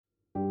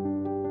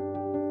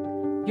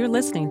You're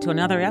listening to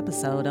another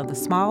episode of the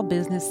Small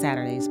Business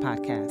Saturdays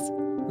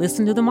podcast.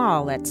 Listen to them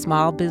all at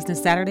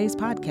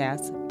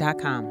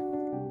smallbusinesssaturdayspodcast.com.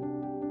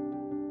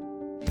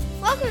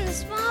 Welcome to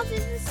Small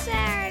Business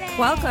Saturdays.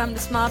 Welcome to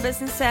Small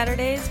Business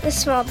Saturdays, The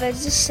Small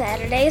Business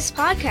Saturdays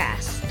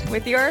podcast.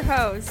 with your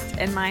host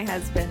and my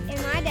husband.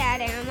 And my dad,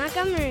 Aaron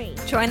Montgomery.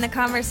 Join the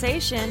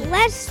conversation.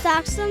 Let's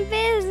talk some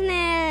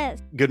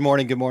business. Good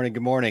morning, good morning,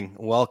 good morning.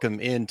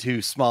 Welcome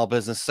into Small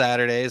Business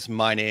Saturdays.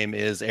 My name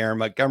is Aaron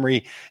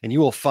Montgomery, and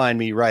you will find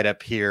me right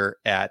up here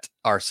at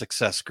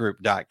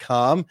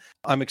oursuccessgroup.com.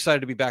 I'm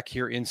excited to be back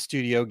here in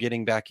studio,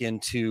 getting back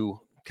into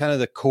kind of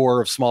the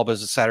core of Small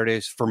Business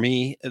Saturdays for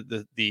me,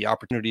 the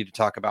opportunity to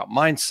talk about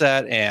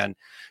mindset and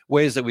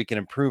ways that we can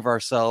improve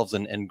ourselves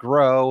and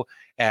grow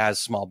as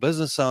small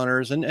business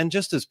owners and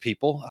just as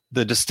people.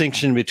 The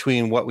distinction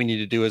between what we need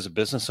to do as a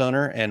business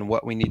owner and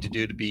what we need to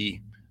do to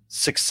be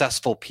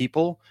successful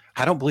people.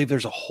 I don't believe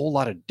there's a whole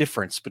lot of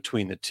difference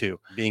between the two.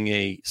 Being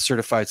a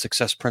certified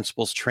success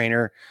principles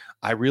trainer,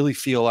 I really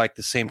feel like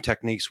the same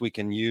techniques we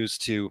can use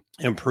to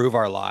improve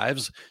our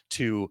lives,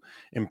 to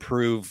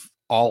improve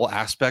all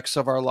aspects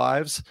of our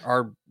lives,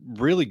 are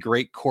really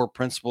great core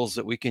principles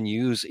that we can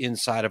use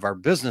inside of our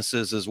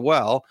businesses as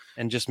well,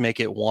 and just make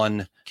it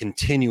one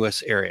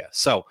continuous area.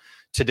 So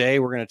today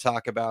we're going to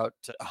talk about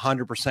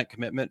 100%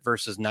 commitment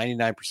versus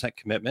 99%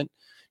 commitment.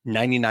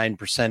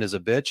 99% is a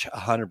bitch,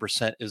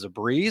 100% is a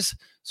breeze.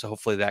 So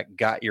hopefully that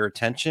got your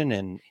attention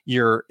and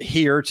you're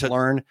here to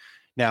learn.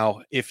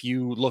 Now, if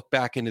you look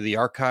back into the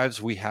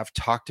archives, we have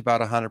talked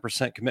about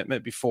 100%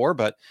 commitment before,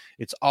 but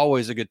it's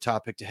always a good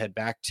topic to head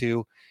back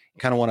to.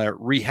 Kind of want to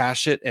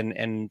rehash it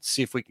and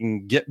see if we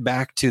can get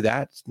back to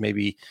that.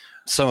 Maybe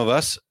some of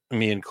us,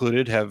 me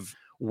included, have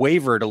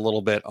wavered a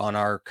little bit on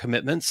our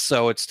commitments.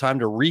 So it's time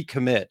to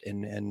recommit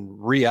and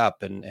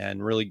re-up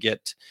and really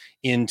get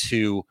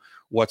into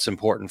what's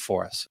important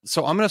for us.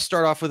 So I'm going to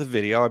start off with a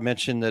video. I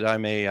mentioned that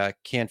I'm a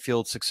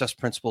Canfield Success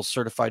Principles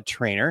certified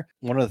trainer.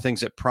 One of the things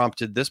that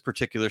prompted this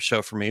particular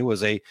show for me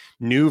was a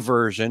new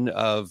version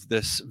of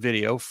this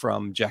video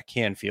from Jack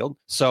Canfield.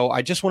 So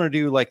I just want to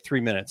do like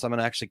 3 minutes. I'm going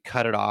to actually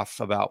cut it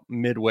off about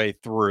midway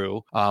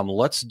through.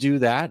 Let's do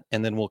that,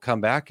 and then we'll come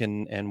back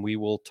and we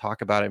will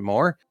talk about it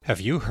more.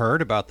 Have you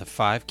heard about the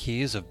 5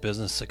 keys of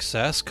business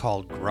success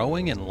called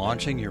Growing and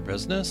Launching Your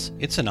Business?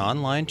 It's an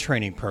online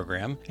training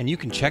program, and you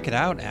can check it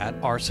out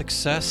at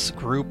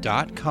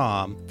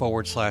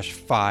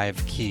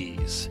oursuccessgroup.com/5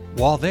 keys.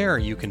 While there,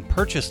 you can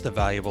purchase the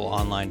valuable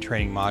online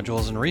training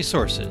modules and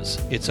resources.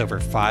 It's over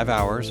 5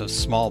 hours of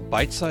small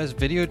bite-sized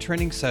video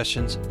training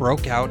sessions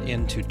broke out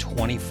into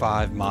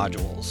 25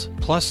 modules.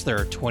 Plus, there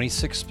are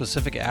 26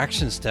 specific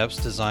action steps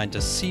designed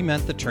to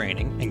cement the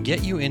training and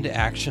get you into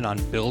action on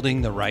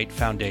building the right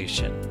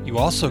foundation. You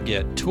also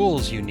get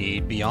tools you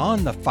need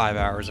beyond the 5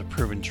 hours of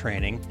proven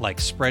training, like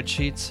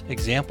spreadsheets,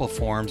 example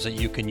forms that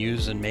you can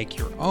use and make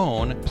your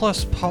own,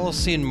 plus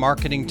policy and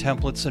marketing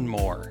templates and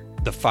more.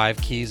 The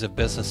 5 Keys of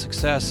Business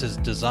Success is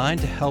designed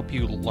to help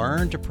you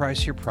learn to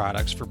price your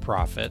products for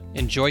profit,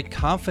 enjoy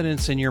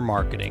confidence in your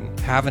marketing,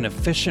 have an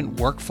efficient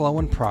workflow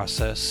and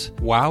process,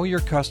 wow your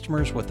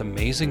customers with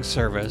amazing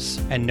service,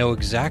 and know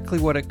exactly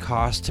what it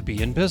costs to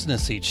be in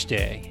business each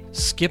day.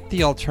 Skip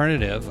the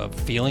alternative of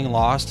feeling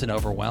lost and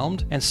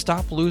overwhelmed, and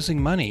stop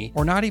losing money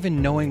or not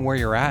even knowing where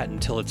you're at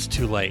until it's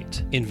too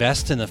late.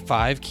 Invest in the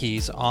 5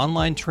 Keys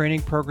online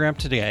training program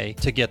today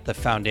to get the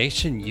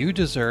foundation you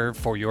deserve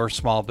for your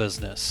small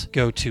business.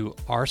 Go to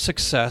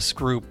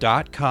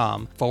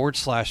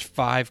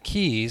oursuccessgroup.com/5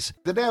 keys.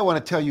 Today, I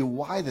want to tell you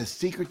why the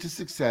secret to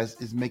success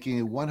is making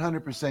a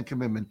 100%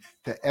 commitment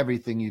to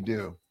everything you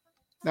do.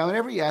 Now, in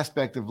every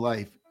aspect of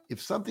life, if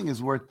something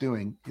is worth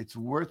doing, it's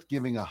worth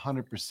giving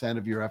 100%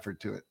 of your effort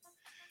to it,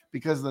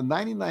 because the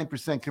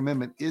 99%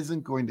 commitment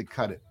isn't going to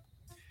cut it.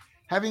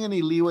 Having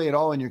any leeway at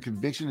all in your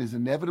conviction is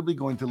inevitably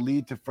going to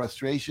lead to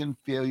frustration,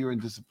 failure,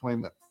 and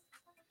disappointment.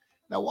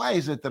 Now, why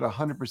is it that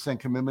 100%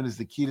 commitment is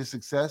the key to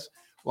success,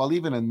 while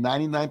even a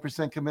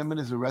 99% commitment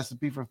is a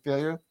recipe for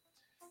failure?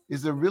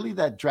 Is there really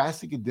that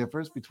drastic a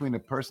difference between a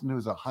person who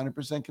is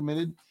 100%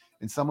 committed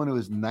and someone who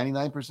is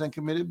 99%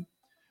 committed?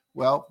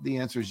 Well, the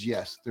answer is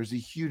yes. There's a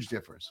huge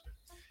difference.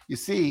 You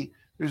see,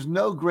 there's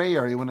no gray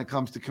area when it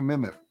comes to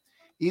commitment.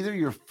 Either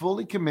you're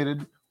fully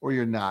committed or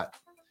you're not.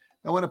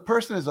 Now, when a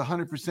person is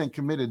 100%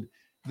 committed,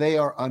 they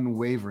are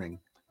unwavering.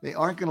 They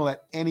aren't going to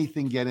let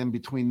anything get in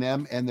between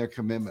them and their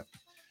commitment.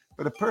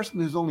 But a person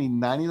who's only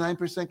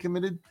 99%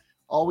 committed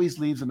always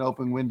leaves an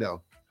open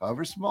window,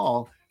 however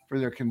small, for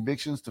their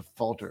convictions to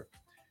falter.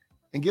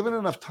 And given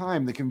enough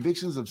time, the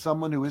convictions of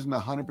someone who isn't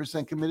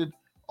 100% committed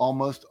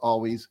almost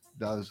always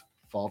does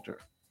falter.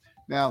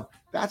 Now,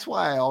 that's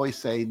why I always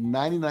say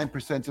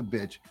 99% a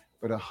bitch,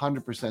 but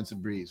 100% a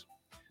breeze.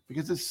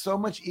 Because it's so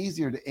much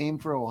easier to aim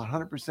for a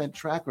 100%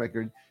 track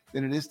record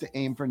than it is to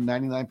aim for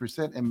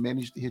 99% and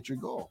manage to hit your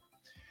goal.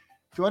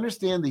 To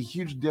understand the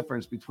huge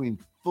difference between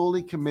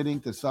fully committing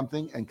to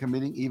something and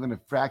committing even a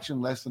fraction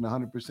less than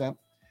 100%,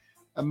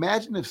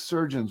 imagine if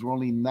surgeons were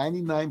only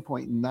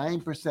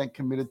 99.9%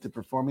 committed to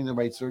performing the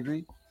right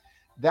surgery.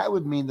 That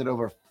would mean that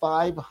over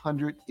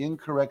 500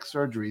 incorrect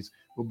surgeries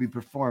will be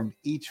performed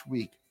each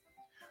week.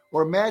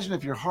 Or imagine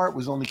if your heart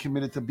was only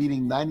committed to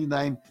beating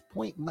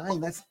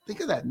 99.9. Think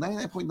of that,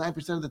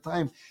 99.9% of the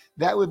time.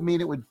 That would mean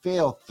it would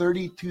fail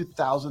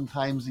 32,000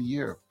 times a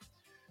year.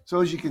 So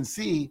as you can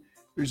see,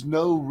 there's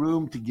no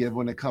room to give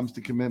when it comes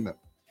to commitment.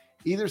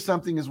 Either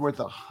something is worth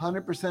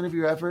 100% of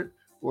your effort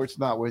or it's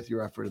not worth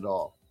your effort at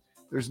all.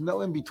 There's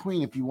no in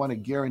between if you want to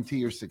guarantee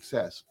your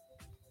success.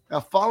 Now,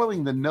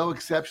 following the no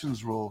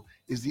exceptions rule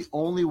is the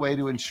only way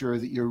to ensure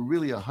that you're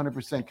really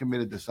 100%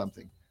 committed to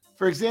something.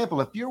 For example,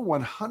 if you're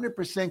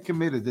 100%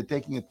 committed to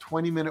taking a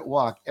 20-minute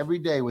walk every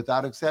day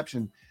without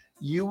exception,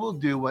 you will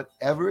do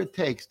whatever it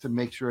takes to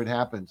make sure it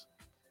happens.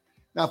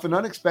 Now, if an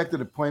unexpected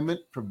appointment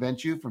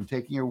prevents you from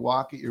taking your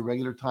walk at your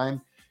regular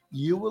time,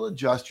 you will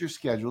adjust your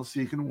schedule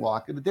so you can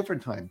walk at a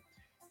different time,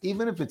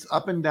 even if it's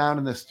up and down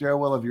in the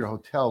stairwell of your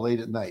hotel late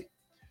at night.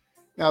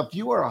 Now, if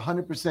you are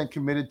 100%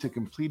 committed to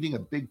completing a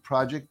big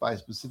project by a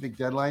specific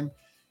deadline,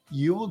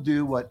 you will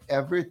do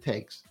whatever it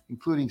takes,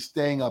 including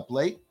staying up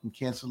late and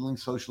canceling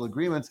social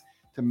agreements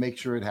to make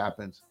sure it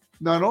happens.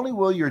 Not only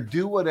will your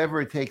do whatever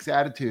it takes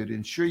attitude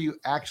ensure you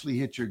actually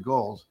hit your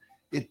goals,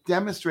 it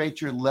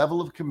demonstrates your level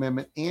of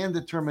commitment and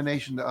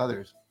determination to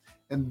others.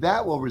 And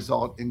that will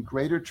result in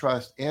greater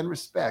trust and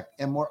respect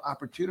and more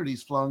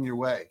opportunities flowing your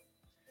way.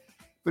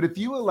 But if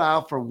you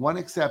allow for one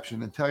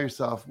exception and tell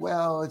yourself,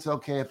 well, it's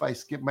okay if I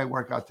skip my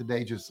workout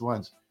today just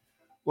once,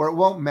 or it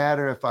won't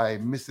matter if I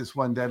miss this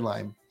one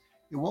deadline,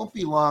 it won't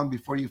be long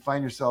before you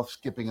find yourself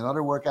skipping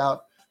another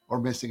workout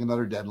or missing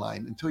another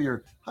deadline until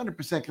your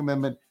 100%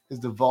 commitment has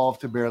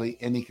devolved to barely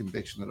any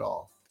conviction at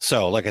all.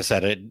 So, like I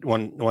said, I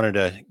wanted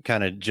to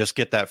kind of just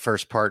get that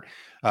first part.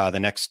 The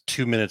next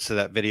 2 minutes of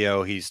that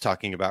video, he's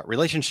talking about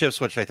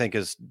relationships, which I think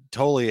is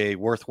totally a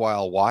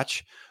worthwhile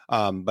watch,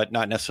 but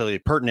not necessarily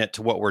pertinent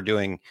to what we're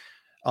doing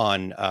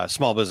on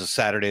Small Business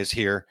Saturdays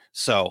here.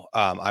 So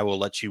I will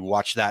let you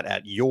watch that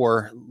at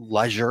your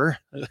leisure,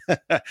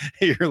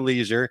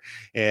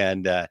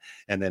 and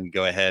then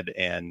go ahead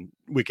and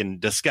we can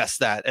discuss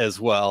that as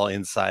well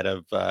inside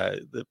of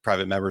the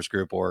private members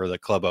group or the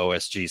Club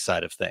OSG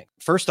side of things.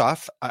 First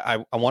off,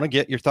 I want to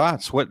get your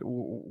thoughts. What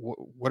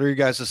are your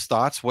guys'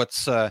 thoughts?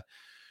 What's where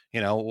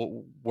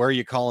are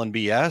you calling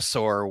BS,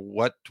 or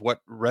what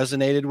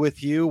resonated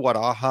with you? What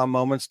aha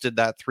moments did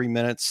that 3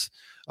 minutes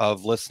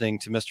of listening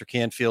to Mr.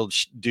 Canfield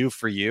do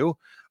for you?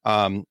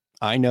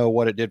 I know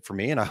what it did for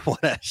me, and I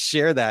want to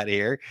share that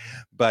here,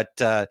 but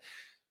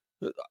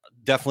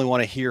definitely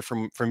want to hear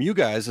from you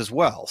guys as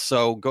well.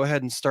 So go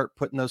ahead and start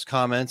putting those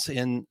comments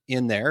in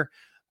there.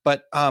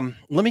 But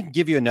let me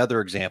give you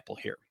another example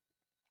here.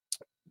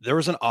 There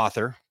was an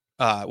author.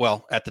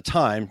 At the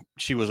time,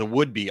 she was a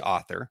would-be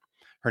author.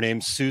 Her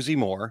name's Susie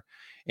Moore,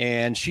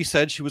 and she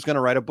said she was going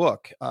to write a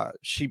book.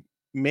 She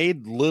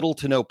made little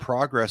to no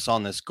progress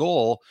on this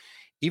goal,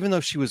 even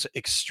though she was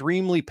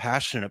extremely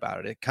passionate about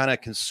it. It kind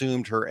of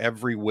consumed her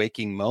every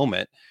waking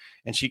moment,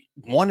 and she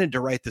wanted to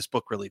write this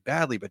book really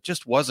badly, but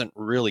just wasn't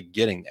really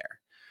getting there.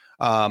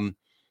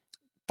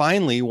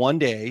 Finally, one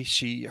day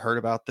she heard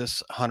about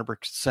this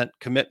 100%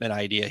 commitment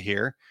idea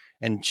here,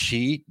 and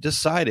she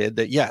decided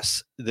that,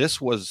 yes, this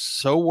was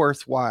so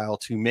worthwhile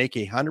to make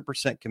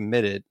 100%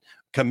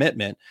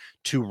 commitment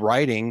to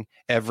writing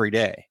every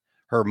day.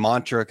 Her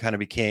mantra kind of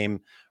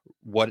became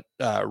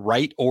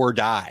write or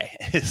die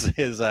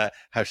is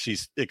how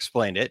she's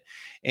explained it.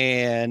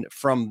 And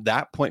from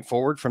that point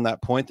forward, from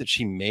that point that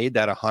she made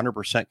that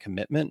 100%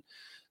 commitment,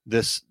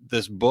 this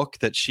book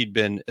that she'd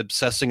been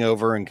obsessing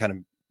over and kind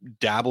of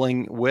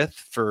dabbling with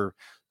for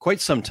quite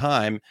some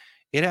time,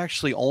 it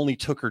actually only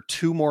took her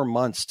 2 more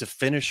months to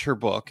finish her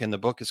book. And the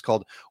book is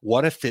called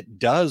What If It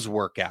Does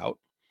Work Out?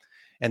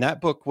 And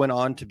that book went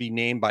on to be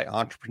named by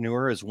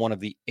Entrepreneur as one of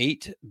the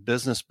 8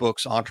 business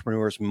books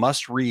entrepreneurs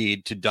must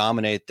read to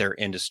dominate their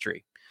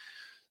industry.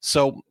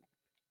 So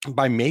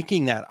by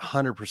making that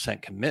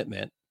 100%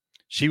 commitment,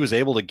 she was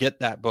able to get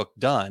that book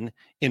done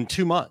in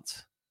 2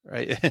 months,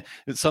 right?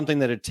 It's something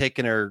that had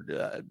taken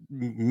her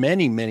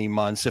many, many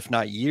months, if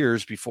not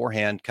years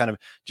beforehand, kind of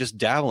just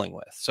dabbling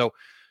with. So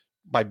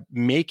by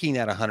making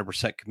that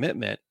 100%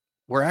 commitment,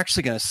 we're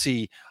actually going to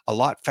see a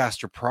lot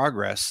faster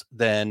progress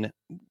than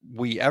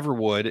we ever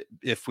would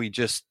if we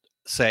just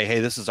say, hey,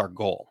 this is our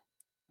goal,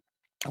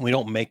 and we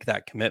don't make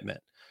that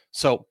commitment.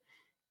 So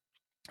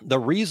the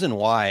reason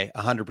why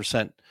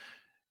 100%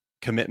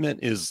 commitment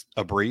is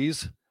a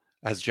breeze,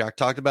 as Jack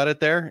talked about it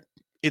there,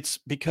 it's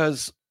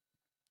because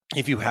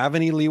if you have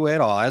any leeway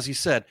at all, as he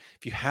said,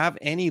 if you have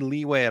any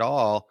leeway at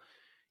all,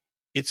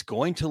 it's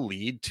going to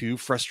lead to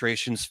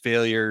frustrations,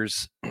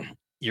 failures.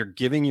 You're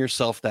giving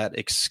yourself that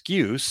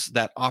excuse,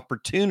 that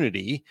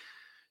opportunity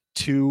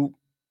to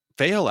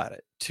fail at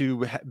it,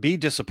 to be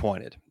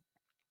disappointed.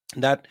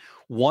 That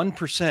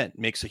 1%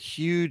 makes a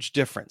huge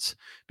difference,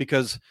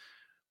 because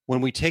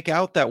when we take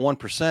out that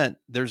 1%,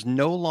 there's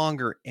no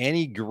longer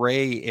any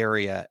gray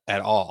area at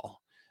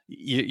all.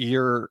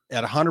 You're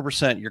at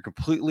 100%, you're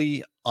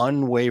completely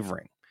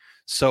unwavering.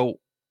 So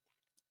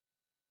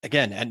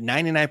again, at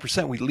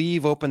 99%, we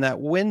leave open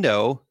that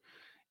window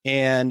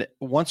And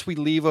once we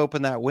leave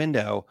open that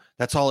window,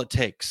 that's all it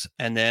takes.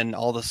 And then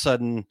all of a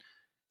sudden,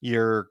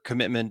 your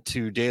commitment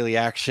to daily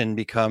action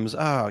becomes, oh,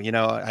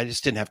 I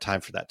just didn't have time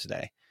for that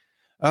today.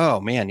 Oh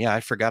man, yeah,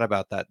 I forgot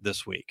about that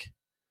this week.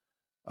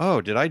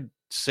 Oh, did I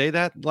say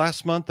that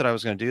last month that I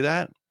was going to do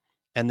that?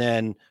 And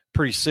then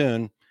pretty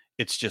soon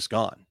it's just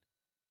gone.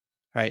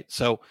 Right.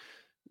 So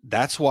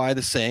that's why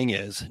the saying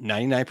is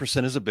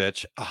 99% is a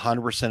bitch,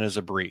 100% is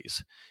a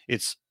breeze.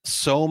 It's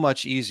so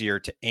much easier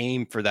to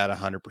aim for that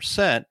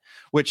 100%,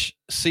 which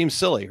seems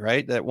silly,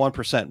 right? That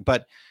 1%.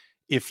 But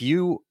if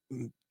you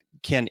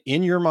can,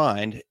 in your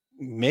mind,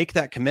 make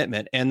that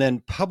commitment and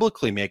then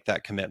publicly make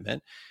that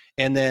commitment,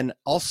 and then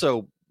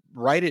also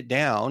write it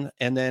down,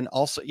 and then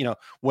also,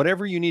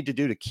 whatever you need to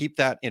do to keep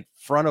that in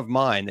front of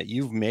mind that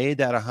you've made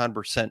that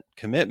 100%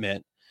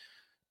 commitment,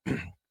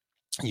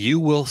 you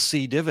will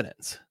see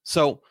dividends.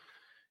 So,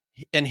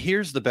 and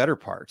here's the better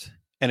part.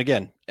 And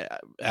again,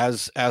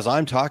 as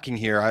I'm talking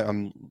here,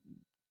 I'm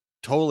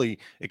totally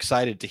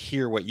excited to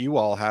hear what you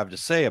all have to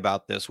say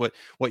about this,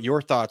 what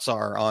your thoughts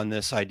are on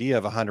this idea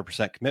of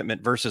 100%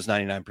 commitment versus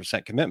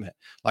 99% commitment.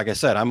 Like I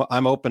said,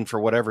 I'm open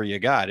for whatever you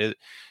got. Do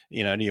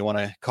you want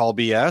to call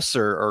BS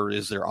or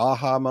is there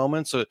aha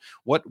moments? So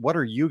what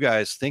are you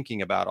guys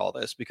thinking about all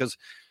this? Because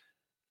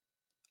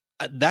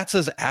that's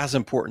as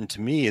important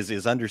to me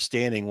is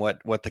understanding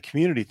what the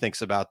community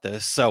thinks about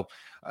this. So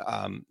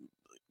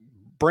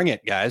bring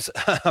it, guys.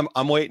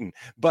 I'm waiting.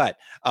 But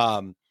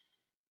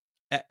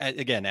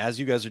again, as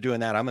you guys are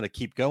doing that, I'm going to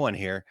keep going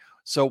here.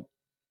 So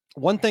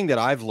one thing that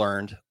I've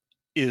learned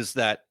is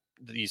that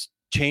these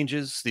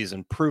changes, these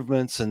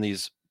improvements, and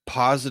these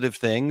positive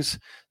things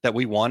that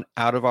we want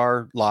out of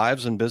our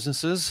lives and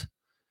businesses,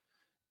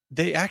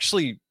 they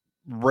actually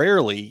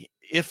rarely,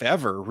 if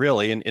ever,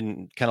 really,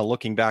 in kind of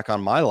looking back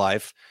on my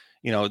life,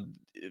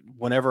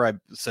 whenever I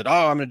said,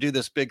 oh, I'm going to do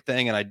this big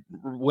thing, and I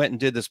went and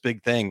did this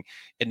big thing,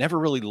 it never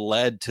really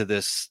led to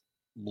this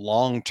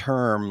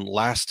long-term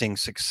lasting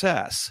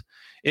success.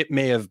 It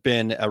may have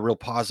been a real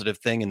positive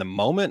thing in the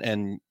moment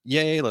and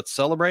yay, let's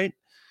celebrate,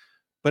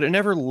 but it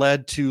never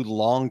led to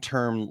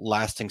long-term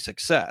lasting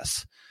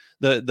success.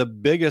 The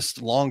biggest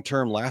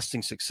long-term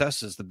lasting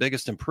successes, the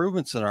biggest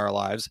improvements in our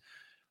lives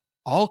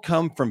all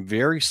come from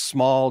very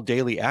small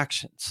daily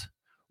actions.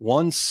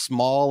 One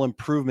small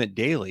improvement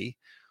daily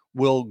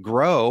will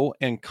grow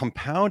and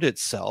compound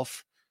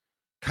itself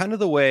kind of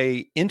the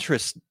way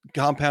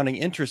compounding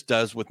interest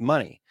does with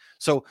money.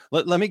 So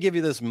let me give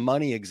you this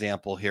money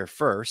example here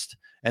first,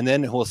 and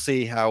then we'll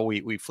see how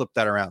we flip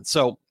that around.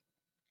 So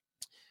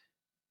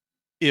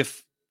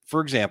if, for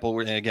example,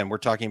 we're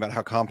talking about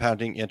how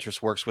compounding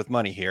interest works with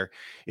money here.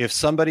 If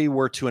somebody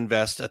were to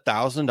invest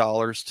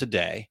 $1,000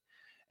 today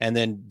and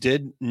then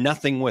did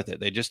nothing with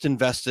it, they just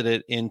invested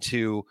it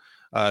into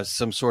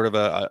some sort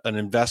of an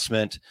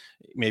investment,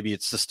 maybe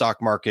it's the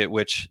stock market,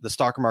 which the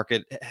stock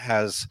market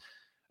has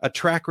a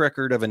track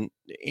record of a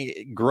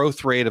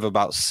growth rate of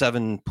about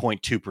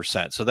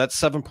 7.2%. So that's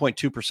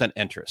 7.2%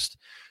 interest.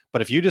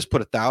 But if you just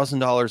put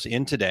 $1,000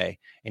 in today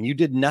and you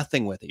did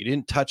nothing with it, you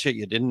didn't touch it,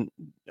 you didn't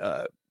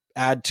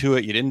add to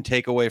it, you didn't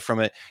take away from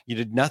it, you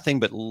did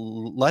nothing but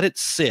let it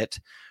sit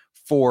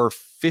for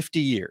 50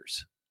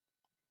 years.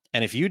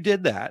 And if you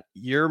did that,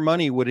 your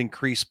money would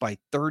increase by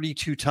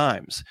 32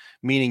 times,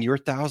 meaning your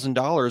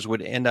 $1,000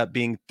 would end up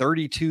being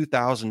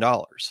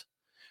 $32,000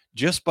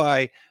 just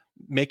by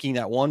making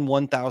that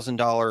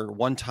 $1,000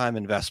 one-time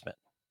investment.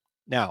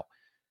 Now,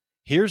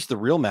 here's the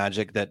real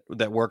magic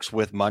that works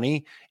with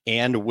money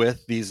and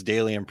with these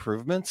daily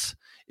improvements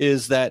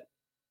is that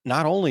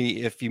not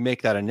only if you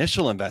make that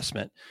initial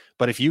investment,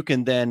 but if you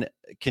can then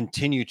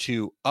continue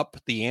to up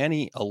the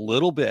ante a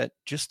little bit,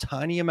 just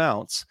tiny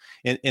amounts.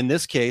 In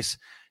this case,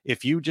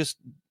 if you just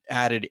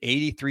added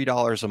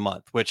 $83 a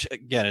month, which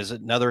again is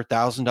another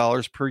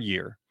 $1,000 per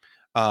year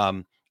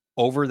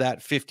over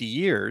that 50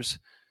 years.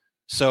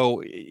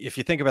 So if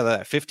you think about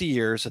that, 50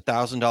 years,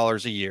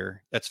 $1,000 a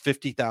year, that's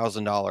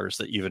 $50,000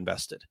 that you've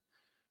invested.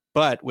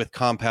 But with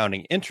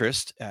compounding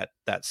interest at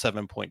that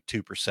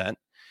 7.2%,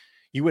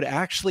 you would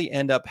actually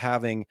end up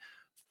having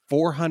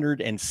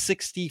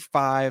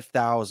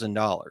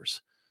 $465,000.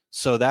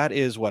 So that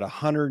is what,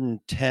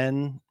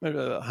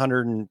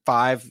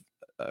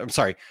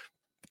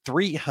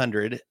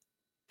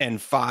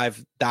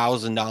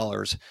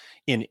 $305,000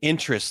 in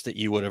interest that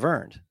you would have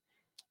earned,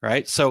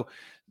 right? So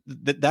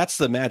that's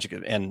the magic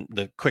of, and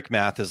the quick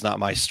math is not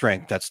my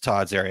strength. That's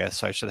Todd's area.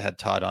 So I should have had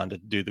Todd on to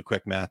do the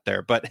quick math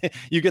there, but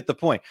you get the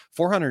point.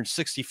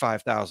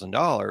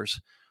 $465,000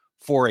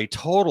 for a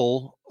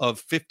total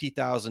of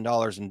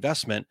 $50,000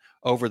 investment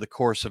over the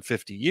course of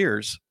 50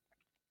 years.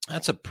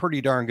 That's a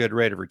pretty darn good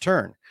rate of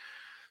return.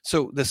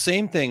 So the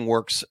same thing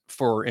works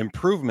for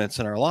improvements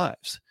in our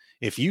lives.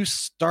 If you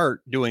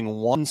start doing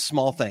one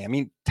small thing, I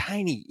mean,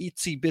 tiny,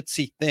 itsy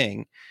bitsy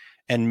thing,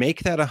 and make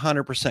that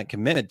 100%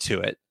 committed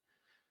to it,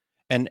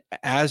 and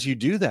as you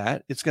do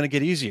that, it's going to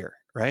get easier,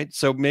 right?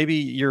 So maybe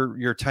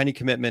your tiny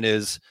commitment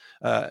is,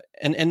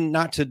 and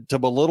not to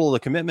belittle the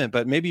commitment,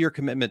 but maybe your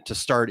commitment to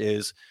start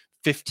is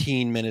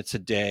 15 minutes a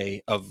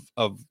day of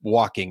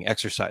walking,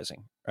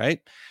 exercising, right?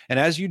 And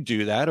as you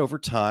do that over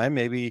time,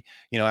 maybe,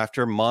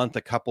 after a month,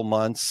 a couple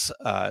months,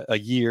 a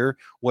year,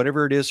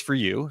 whatever it is for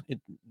you,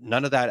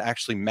 none of that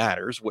actually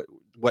matters.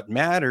 What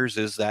matters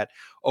is that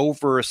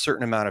over a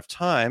certain amount of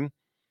time,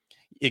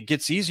 it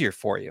gets easier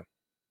for you.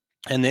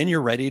 And then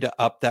you're ready to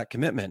up that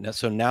commitment.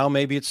 So now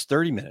maybe it's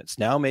 30 minutes.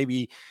 Now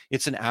maybe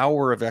it's an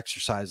hour of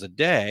exercise a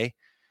day.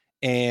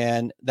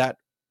 And that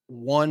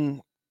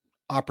one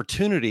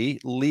opportunity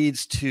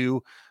leads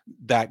to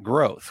that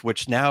growth,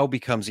 which now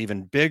becomes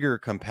even bigger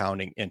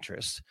compounding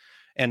interest.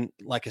 And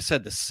like I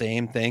said, the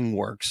same thing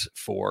works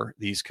for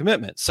these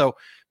commitments. So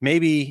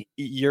maybe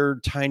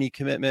your tiny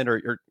commitment,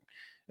 or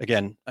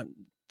again,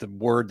 the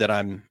word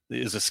that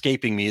is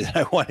escaping me that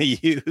I want to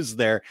use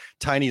there.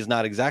 Tiny is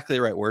not exactly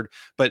the right word,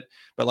 but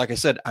like I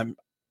said,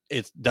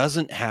 it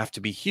doesn't have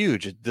to be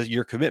huge.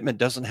 Your commitment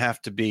doesn't have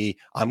to be,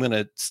 I'm going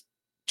to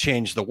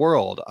change the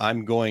world.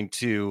 I'm going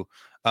to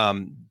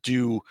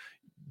do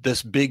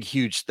this big,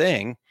 huge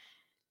thing.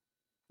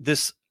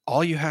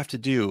 All you have to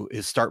do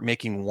is start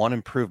making one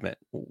improvement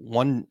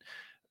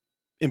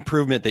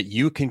that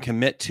you can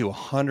commit to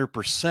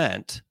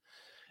 100%,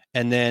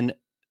 and then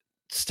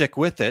stick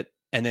with it,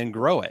 and then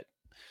grow it.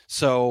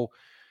 So,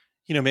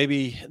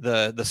 maybe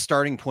the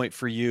starting point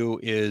for you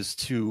is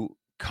to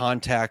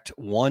contact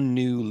one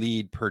new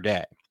lead per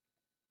day.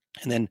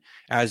 And then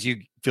as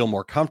you feel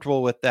more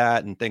comfortable with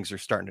that and things are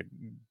starting to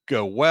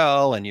go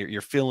well, and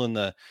you're feeling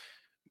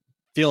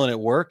it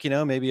work,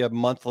 maybe a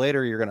month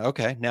later, you're going to,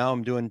 okay, now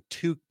I'm doing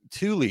two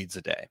leads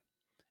a day.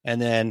 And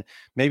then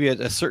maybe at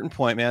a certain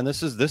point, man,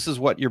 this is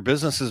what your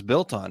business is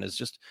built on, is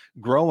just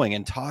growing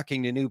and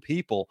talking to new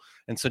people.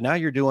 And so now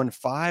you're doing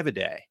 5 a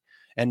day.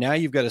 And now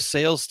you've got a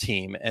sales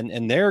team,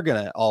 and they're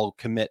going to all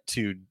commit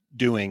to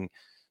doing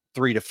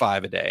 3 to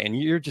 5 a day, and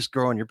you're just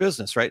growing your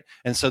business, right?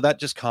 And so that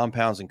just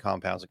compounds and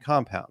compounds and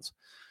compounds.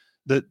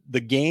 The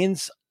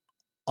gains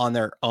on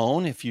their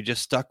own, if you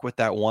just stuck with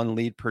that one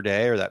lead per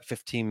day or that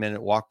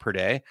 15-minute walk per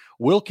day,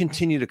 will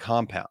continue to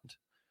compound.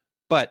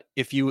 But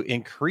if you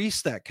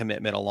increase that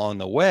commitment along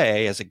the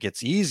way, as it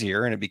gets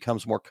easier and it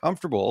becomes more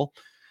comfortable,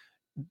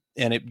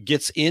 and it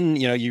gets in,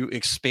 you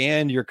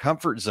expand your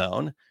comfort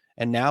zone,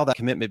 and now that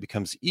commitment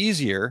becomes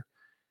easier,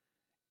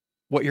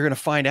 what you're going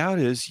to find out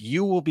is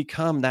you will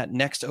become that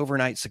next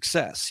overnight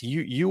success.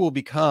 You will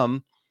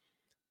become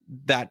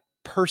that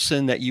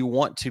person that you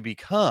want to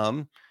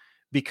become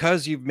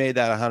because you've made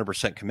that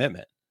 100%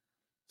 commitment.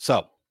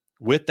 So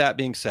with that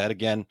being said,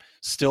 again,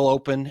 still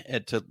open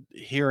to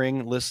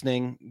hearing,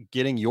 listening,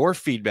 getting your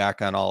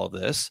feedback on all of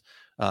this,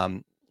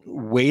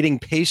 waiting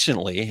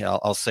patiently.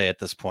 I'll say at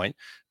this point,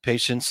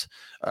 patience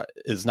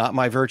is not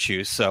my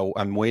virtue. So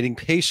I'm waiting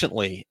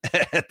patiently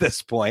at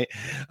this point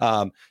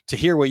to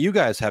hear what you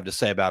guys have to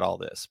say about all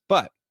this.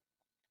 But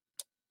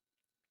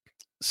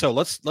so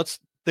let's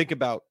think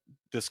about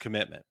this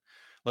commitment.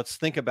 Let's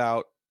think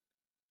about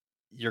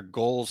your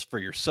goals for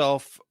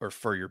yourself or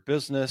for your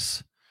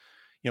business.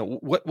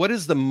 What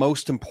is the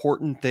most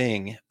important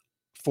thing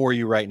for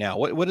you right now?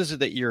 What is it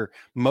that you're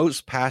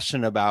most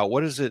passionate about?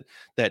 What is it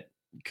that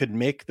could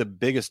make the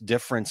biggest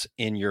difference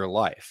in your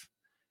life?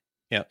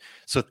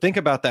 So think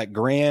about that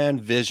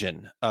grand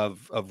vision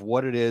of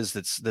what it is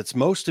that's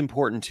most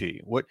important to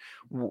you.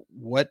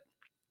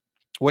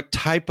 What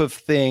type of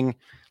thing,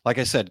 like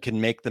I said,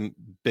 can make the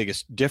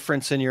biggest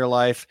difference in your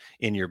life,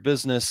 in your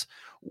business?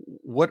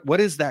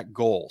 What is that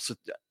goal? So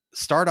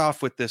start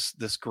off with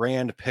this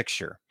grand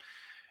picture.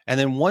 And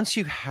then once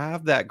you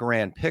have that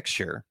grand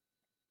picture,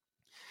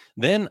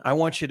 then I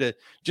want you to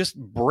just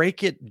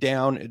break it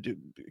down.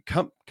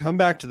 Come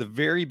back to the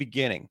very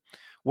beginning.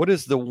 What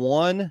is the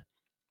one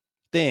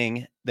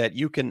thing that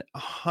you can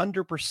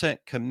 100%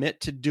 commit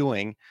to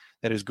doing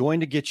that is going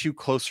to get you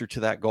closer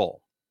to that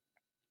goal?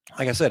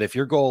 Like I said, if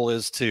your goal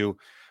is to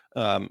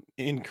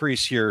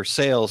increase your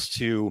sales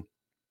to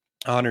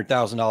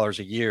 $100,000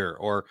 a year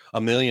or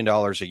 $1 million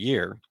a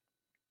year,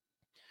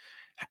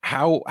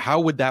 how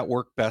would that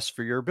work best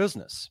for your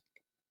business?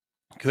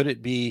 Could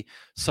it be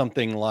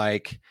something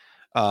like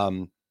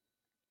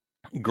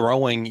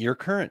growing your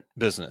current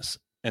business?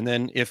 And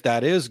then if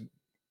that is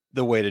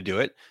the way to do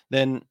it,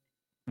 then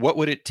what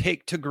would it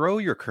take to grow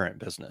your current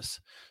business?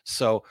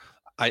 So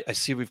I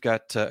see we've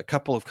got a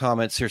couple of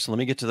comments here. So let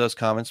me get to those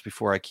comments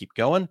before I keep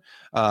going.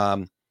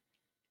 100%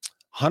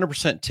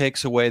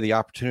 takes away the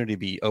opportunity to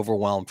be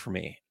overwhelmed for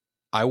me.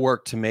 I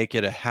work to make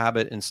it a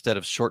habit instead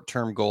of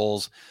short-term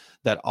goals,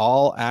 that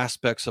all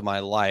aspects of my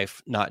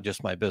life, not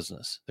just my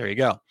business. There you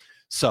go.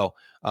 So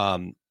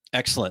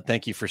excellent.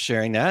 Thank you for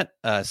sharing that.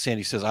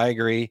 Sandy says, I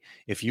agree.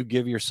 If you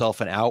give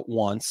yourself an out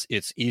once,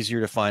 it's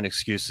easier to find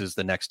excuses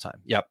the next time.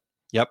 Yep,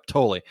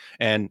 totally.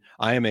 And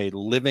I am a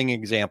living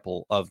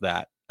example of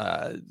that.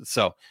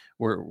 So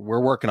we're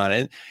working on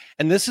it.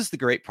 And this is the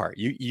great part.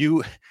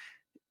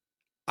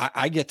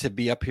 I get to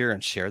be up here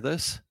and share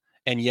this,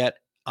 and yet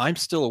I'm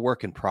still a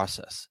work in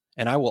process.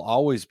 And I will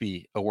always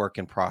be a work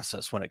in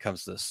process when it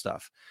comes to this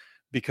stuff,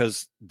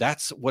 because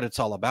that's what it's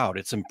all about.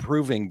 It's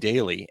improving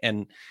daily.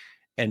 And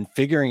and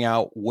figuring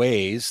out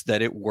ways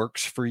that it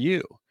works for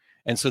you.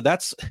 And so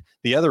that's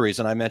the other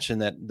reason I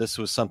mentioned that this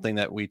was something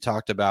that we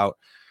talked about.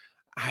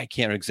 I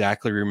can't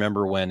exactly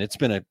remember when. It's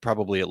been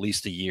probably at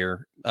least a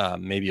year,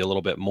 maybe a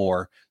little bit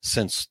more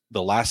since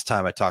the last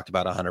time I talked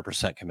about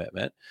 100%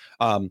 commitment.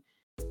 Hi,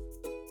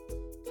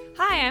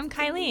 I'm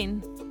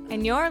Kylene,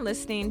 and you're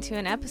listening to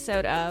an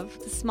episode of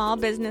the Small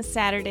Business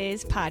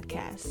Saturdays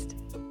podcast.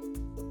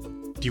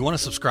 Do you want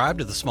to subscribe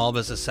to the Small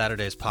Business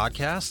Saturdays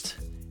podcast?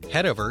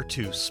 Head over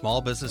to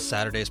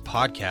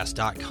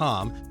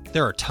smallbusinesssaturdayspodcast.com.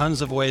 There are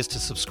tons of ways to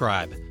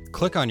subscribe.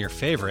 Click on your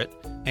favorite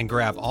and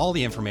grab all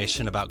the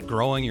information about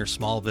growing your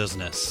small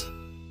business.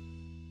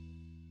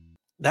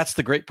 That's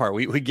the great part.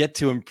 We get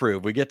to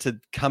improve. We get to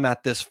come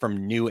at this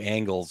from new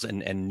angles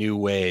and new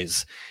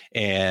ways.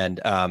 And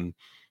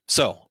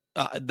so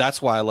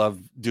that's why I love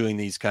doing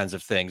these kinds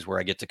of things where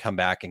I get to come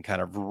back and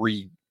kind of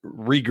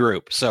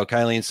regroup. So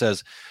Kylene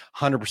says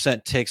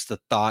 100% takes the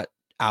thought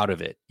out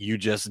of it. You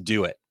just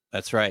do it.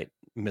 That's right.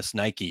 Miss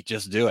Nike,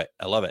 just do it.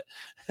 I love it.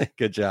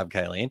 Good job,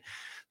 Kylene.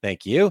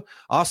 Thank you.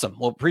 Awesome.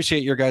 Well,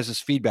 appreciate your guys'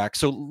 feedback.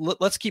 So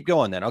let's keep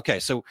going then. Okay.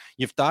 So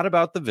you've thought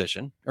about the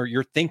vision, or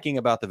you're thinking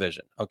about the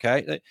vision.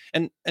 Okay.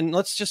 And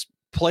let's just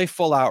play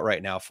full out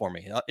right now for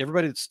me.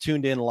 Everybody that's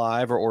tuned in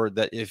live, or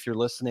that if you're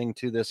listening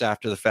to this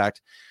after the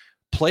fact,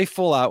 play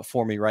full out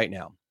for me right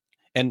now.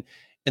 And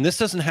this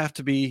doesn't have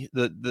to be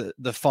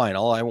the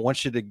final. I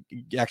want you to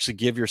actually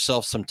give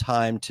yourself some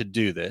time to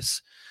do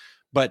this,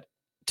 but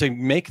to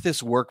make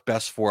this work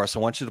best for us, I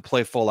want you to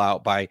play full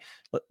out by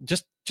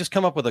just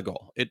come up with a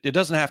goal. It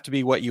doesn't have to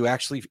be what you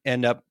actually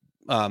end up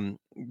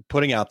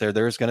putting out there.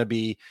 There's going to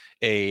be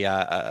a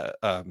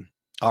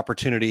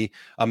opportunity,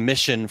 a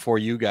mission for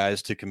you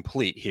guys to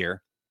complete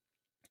here.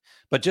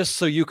 But just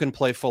so you can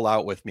play full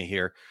out with me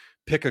here,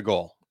 pick a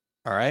goal.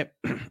 All right.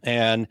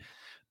 And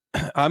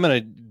I'm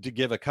going to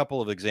give a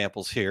couple of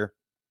examples here,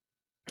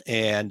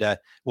 and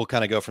we'll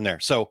kind of go from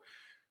there. So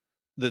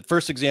the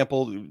first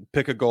example,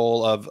 pick a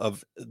goal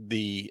of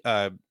the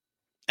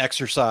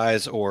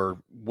exercise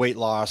or weight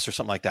loss or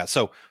something like that.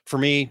 So for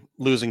me,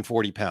 losing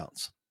 40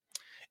 pounds.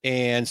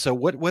 And so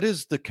what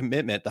is the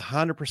commitment, the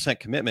 100%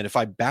 commitment, if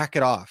I back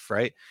it off,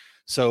 right?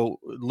 So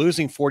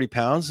losing 40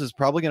 pounds is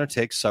probably going to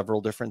take several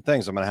different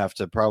things. I'm going to have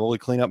to probably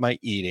clean up my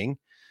eating.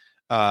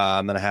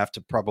 I'm going to have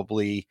to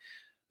probably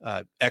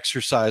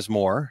exercise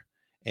more,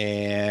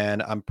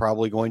 and I'm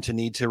probably going to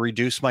need to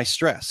reduce my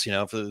stress. You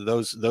know, for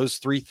those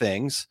three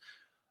things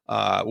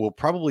will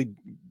probably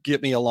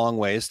get me a long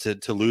ways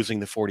to losing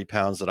the 40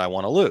 pounds that I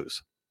want to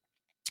lose.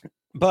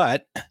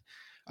 But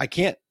I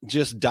can't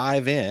just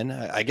dive in.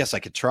 I guess I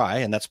could try,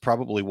 and that's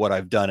probably what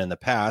I've done in the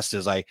past.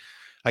 Is I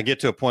get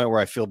to a point where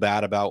I feel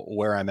bad about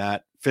where I'm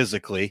at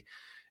physically,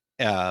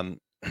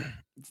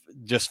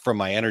 just from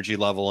my energy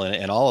level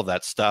and all of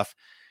that stuff.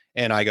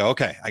 And I go,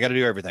 okay, I got to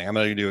do everything. I'm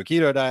going to do a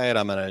keto diet.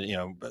 I'm going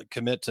to,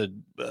 commit to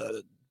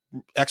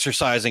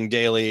exercising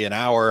daily an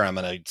hour. I'm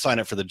going to sign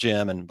up for the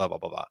gym and blah, blah,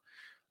 blah, blah.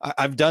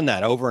 I've done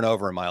that over and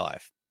over in my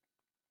life,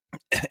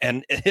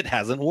 and it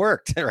hasn't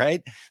worked.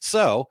 Right.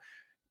 So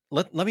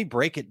let me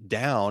break it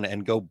down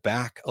and go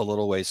back a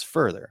little ways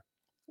further.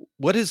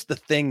 What is the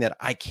thing that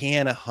I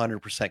can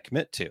 100%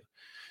 commit to?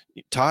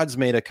 Todd's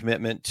made a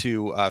commitment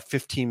to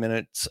 15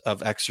 minutes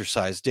of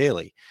exercise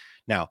daily.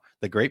 Now,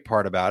 the great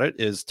part about it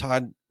is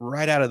Todd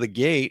right out of the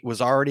gate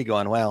was already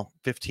going, well,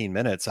 15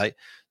 minutes. I'm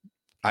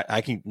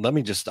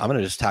going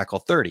to just tackle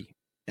 30.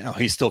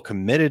 He's still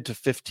committed to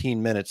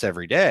 15 minutes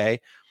every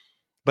day,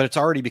 but it's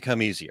already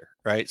become easier,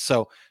 right?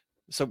 So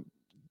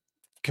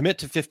commit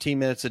to 15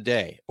 minutes a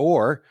day,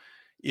 or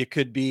it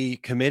could be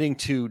committing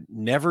to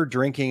never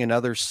drinking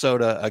another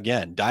soda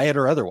again, diet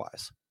or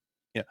otherwise.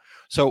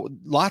 So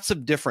lots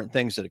of different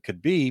things that it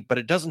could be, but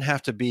it doesn't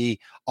have to be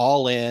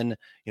all in,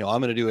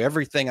 I'm going to do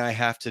everything I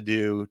have to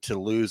do to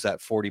lose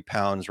that 40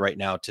 pounds right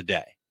now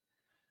today.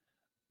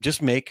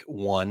 Just make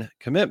one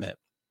commitment.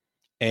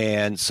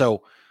 And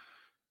so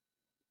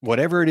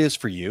whatever it is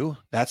for you,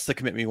 that's the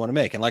commitment you want to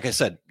make. And like I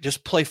said,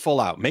 just play full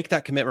out, make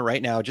that commitment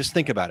right now. Just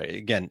think about it.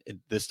 Again,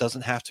 this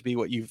doesn't have to be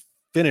what you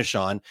finish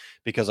on,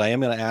 because I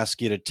am going to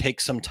ask you to take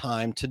some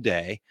time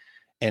today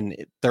and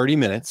 30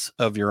 minutes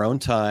of your own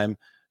time.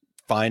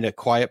 Find a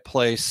quiet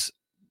place,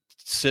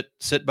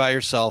 sit by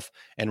yourself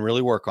and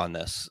really work on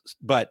this.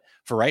 But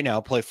for right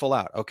now, play full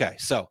out. Okay.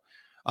 So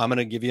I'm going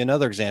to give you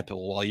another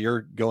example while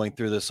you're going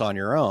through this on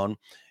your own.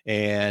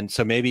 And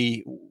so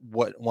maybe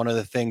one of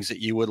the things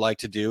that you would like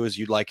to do is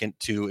you'd like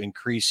to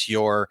increase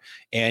your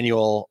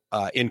annual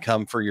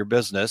income for your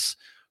business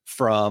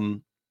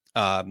from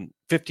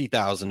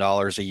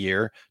 $50,000 a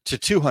year to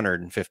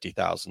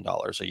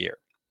 $250,000 a year.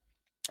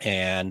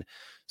 And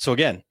so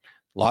again,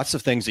 lots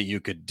of things that you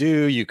could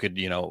do. You could,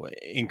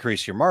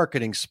 increase your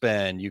marketing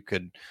spend. You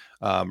could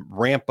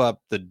ramp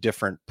up the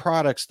different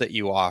products that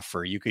you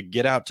offer. You could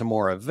get out to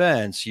more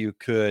events. You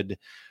could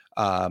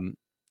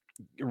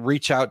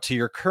reach out to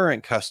your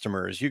current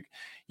customers.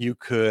 You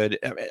could,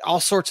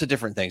 all sorts of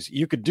different things.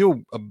 You could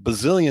do a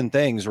bazillion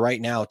things right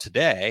now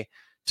today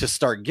to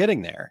start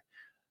getting there.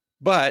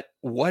 But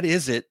what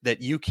is it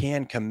that you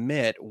can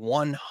commit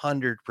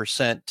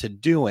 100% to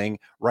doing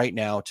right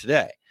now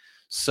today?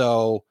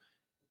 So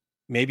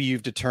maybe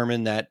you've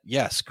determined that,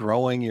 yes,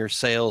 growing your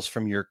sales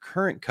from your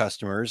current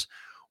customers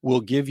will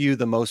give you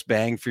the most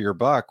bang for your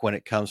buck when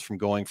it comes from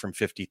going from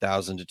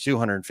 $50,000 to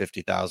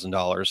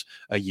 $250,000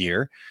 a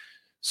year.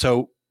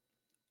 So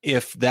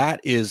if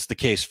that is the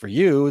case for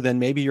you, then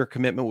maybe your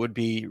commitment would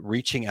be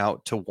reaching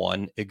out to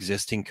one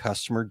existing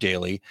customer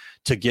daily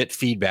to get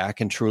feedback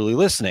and truly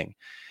listening.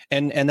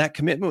 And that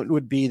commitment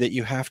would be that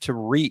you have to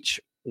reach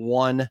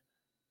one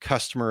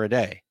customer a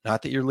day.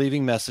 Not that you're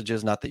leaving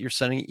messages, not that you're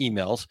sending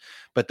emails,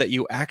 but that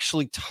you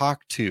actually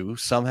talk to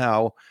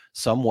somehow,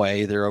 some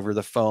way, either over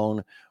the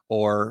phone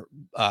or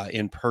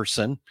in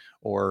person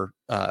or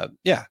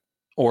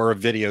or a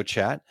video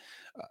chat,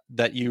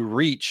 that you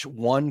reach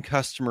one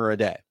customer a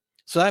day.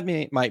 So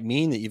that might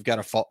mean that you've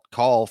got to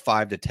call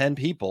 5 to 10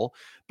 people,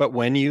 but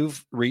when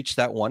you've reached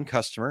that one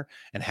customer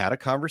and had a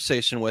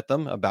conversation with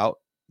them about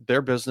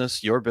their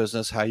business, your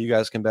business, how you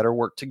guys can better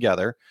work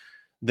together,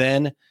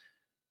 then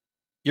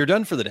you're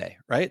done for the day,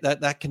 right?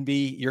 That can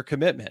be your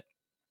commitment.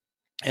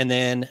 And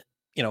then,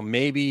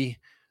 maybe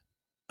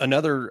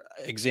another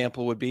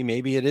example would be,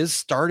 maybe it is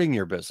starting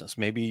your business.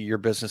 Maybe your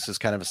business is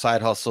kind of a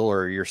side hustle,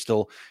 or you're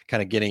still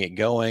kind of getting it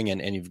going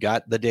and you've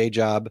got the day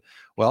job.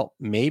 Well,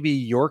 maybe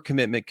your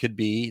commitment could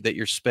be that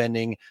you're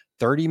spending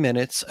 30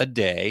 minutes a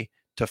day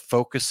to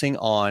focusing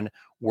on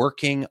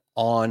working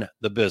on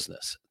the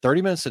business.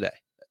 30 minutes a day.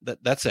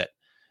 That's it.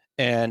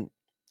 And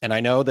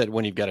I know that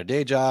when you've got a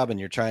day job and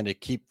you're trying to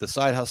keep the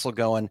side hustle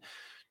going,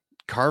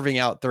 carving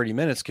out 30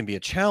 minutes can be a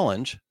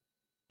challenge.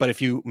 But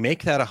if you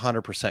make that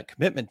 100%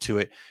 commitment to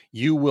it,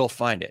 you will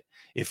find it.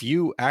 If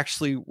you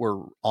actually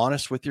were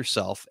honest with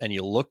yourself and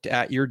you looked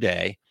at your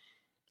day,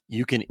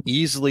 you can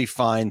easily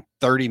find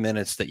 30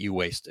 minutes that you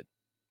wasted.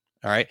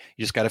 All right.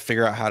 You just got to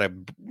figure out how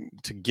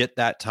to get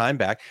that time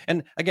back.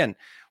 And again,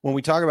 when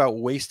we talk about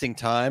wasting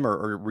time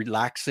or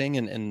relaxing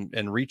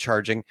and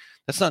recharging,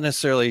 that's not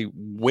necessarily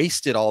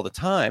wasted all the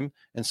time.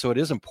 And so it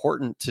is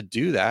important to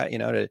do that,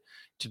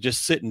 to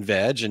just sit and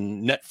veg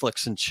and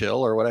Netflix and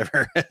chill or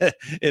whatever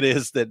it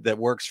is that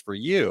works for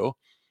you.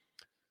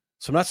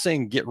 So I'm not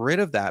saying get rid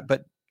of that,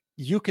 but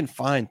you can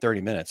find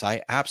 30 minutes.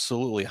 I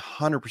absolutely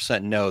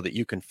 100% know that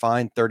you can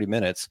find 30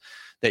 minutes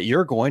that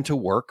you're going to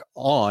work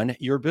on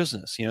your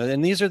business,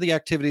 and these are the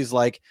activities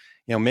like,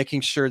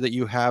 making sure that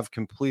you have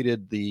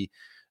completed the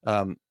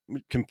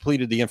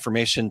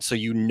information so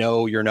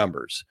your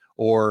numbers,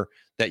 or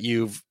that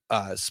you've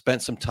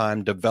spent some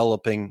time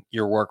developing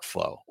your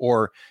workflow,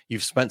 or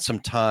you've spent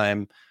some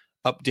time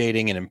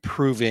updating and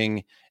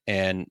improving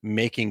and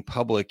making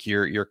public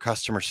your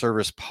customer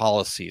service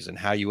policies and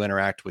how you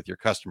interact with your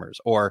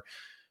customers, or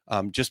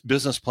just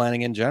business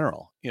planning in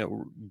general,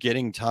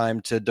 getting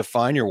time to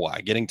define your why,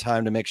 getting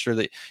time to make sure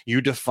that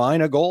you define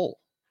a goal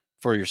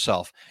for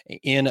yourself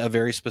in a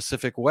very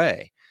specific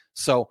way.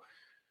 So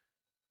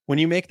when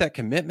you make that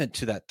commitment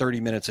to that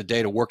 30 minutes a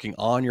day to working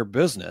on your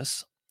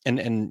business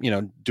and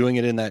doing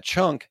it in that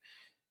chunk,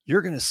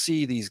 you're going to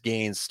see these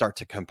gains start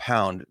to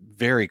compound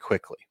very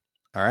quickly.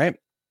 All right.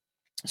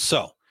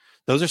 So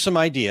those are some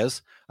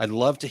ideas. I'd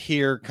love to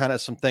hear kind of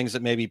some things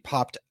that maybe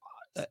popped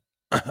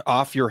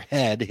off your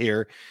head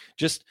here.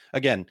 Just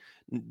again,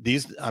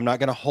 I'm not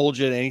going to hold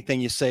you to anything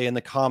you say in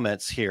the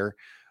comments here.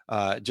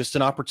 Just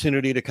an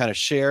opportunity to kind of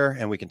share,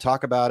 and we can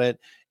talk about it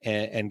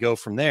and go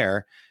from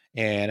there.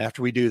 And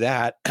after we do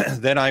that,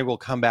 then I will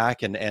come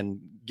back and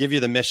give you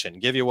the mission,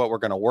 give you what we're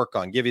going to work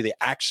on, give you the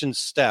action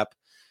step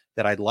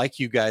that I'd like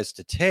you guys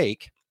to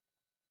take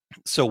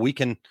so we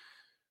can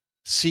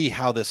see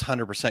how this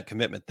 100%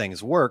 commitment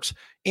things works,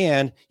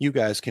 and you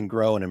guys can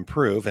grow and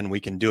improve, and we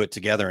can do it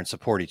together and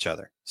support each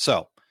other.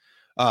 So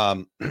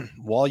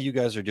while you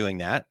guys are doing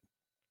that,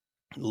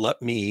 now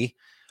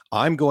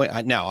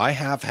I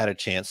have had a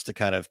chance to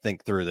kind of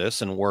think through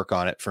this and work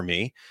on it for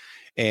me.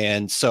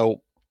 And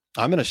so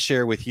I'm going to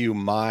share with you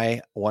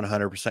my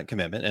 100%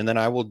 commitment, and then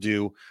I will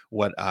do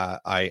what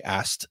I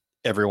asked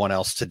everyone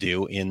else to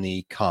do in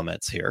the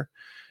comments here.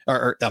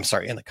 Or I'm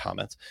sorry, in the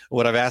comments,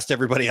 what I've asked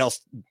everybody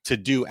else to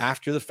do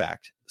after the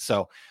fact.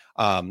 So,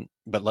 but I'm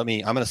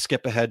going to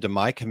skip ahead to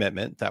my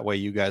commitment. That way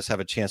you guys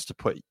have a chance to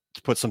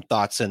put some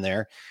thoughts in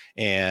there.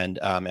 And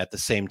at the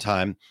same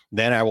time,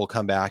 then I will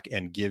come back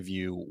and give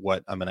you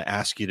what I'm going to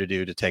ask you to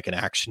do to take an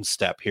action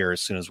step here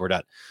as soon as we're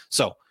done.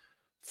 So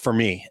for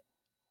me,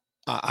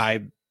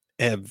 I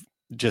am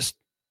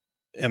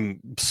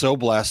so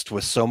blessed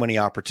with so many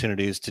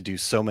opportunities to do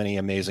so many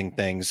amazing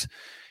things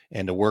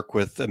and to work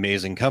with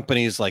amazing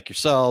companies like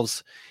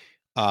yourselves.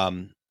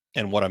 And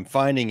what I'm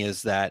finding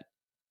is that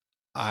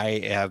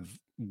I have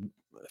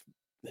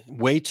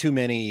way too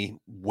many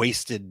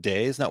wasted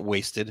days, not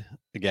wasted,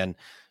 again,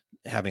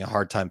 having a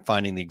hard time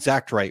finding the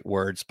exact right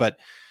words, but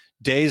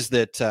days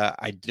that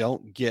I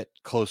don't get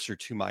closer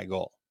to my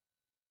goal.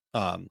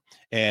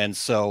 And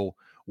so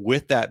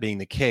with that being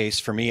the case,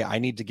 for me, I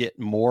need to get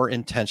more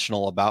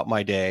intentional about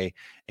my day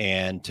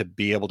and to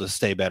be able to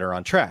stay better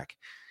on track.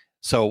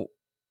 So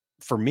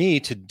for me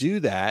to do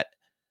that,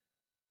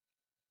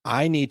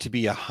 I need to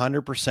be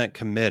 100%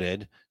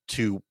 committed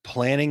to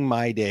planning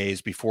my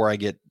days before I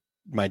get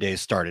my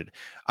days started.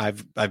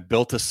 I've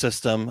built a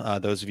system.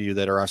 Those of you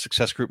that are our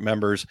Success Group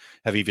members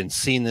have even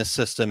seen this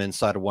system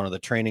inside of one of the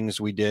trainings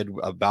we did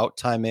about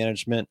time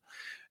management.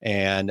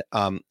 And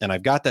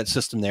I've got that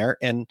system there,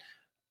 and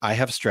I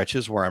have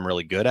stretches where I'm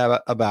really good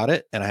about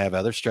it, and I have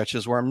other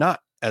stretches where I'm not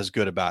as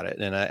good about it,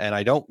 and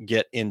I don't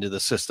get into the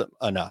system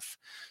enough.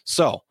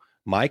 So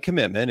my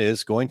commitment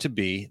is going to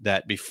be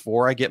that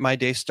before I get my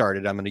day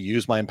started, I'm going to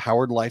use my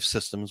Empowered Life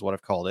System, is what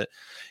I've called it,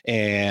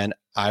 and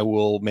I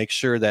will make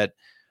sure that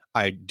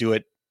I do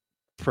it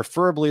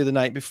preferably the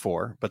night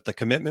before, but the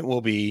commitment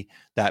will be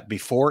that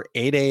before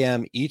 8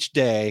 a.m. each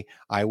day,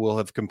 I will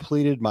have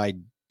completed my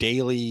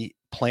daily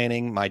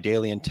planning, my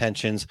daily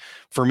intentions.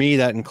 For me,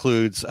 that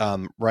includes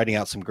writing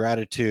out some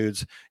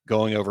gratitudes,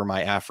 going over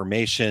my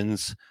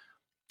affirmations,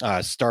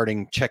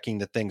 starting checking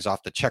the things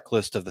off the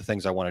checklist of the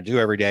things I want to do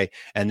every day,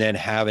 and then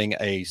having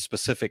a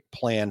specific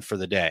plan for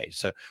the day.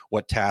 So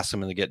what tasks I'm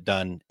going to get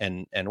done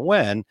and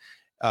when.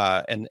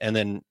 And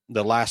then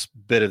the last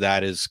bit of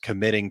that is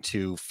committing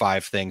to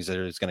 5 things that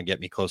is going to get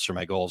me closer to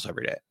my goals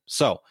every day.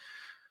 So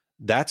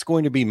that's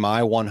going to be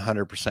my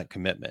 100%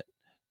 commitment.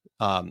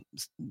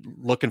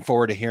 Looking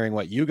forward to hearing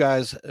what you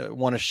guys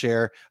want to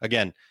share.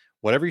 Again,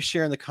 whatever you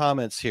share in the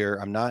comments here,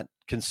 I'm not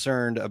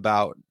concerned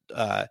about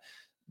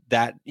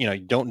that.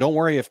 Don't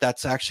worry if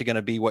that's actually going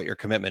to be what your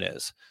commitment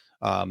is.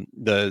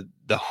 The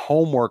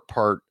homework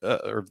part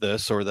of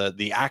this, or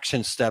the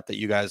action step that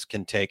you guys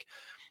can take,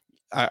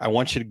 I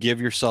want you to give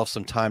yourself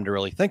some time to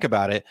really think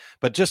about it.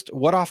 But just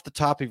what off the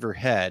top of your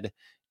head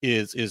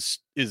is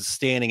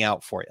standing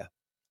out for you.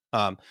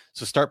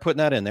 So start putting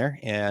that in there,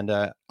 and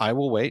I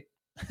will wait.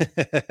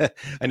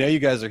 I know you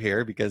guys are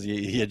here because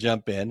you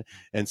jump in,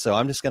 and so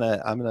I'm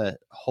gonna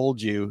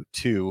hold you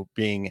to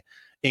being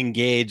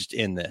engaged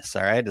in this.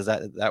 All right, does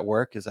that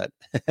work? Is that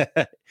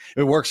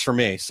it works for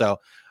me? So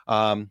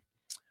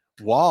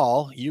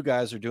while you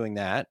guys are doing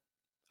that,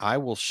 I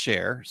will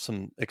share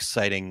some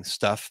exciting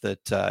stuff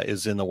that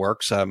is in the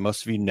works.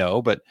 Most of you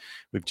know, but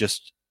we've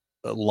just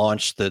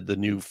launched the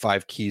new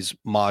 5 Keys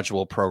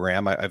module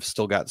program. I've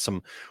still got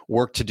some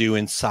work to do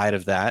inside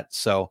of that.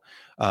 So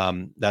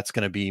that's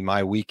going to be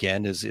my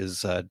weekend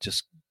is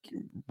just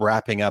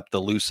wrapping up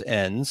the loose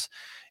ends.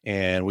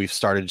 And we've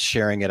started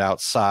sharing it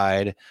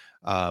outside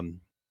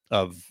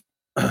of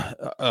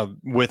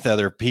with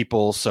other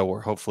people. So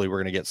hopefully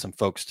we're going to get some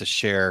folks to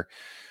share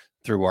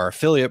through our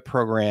affiliate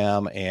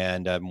program.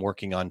 And I'm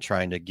working on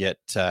trying to get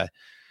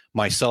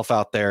myself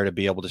out there to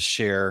be able to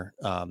share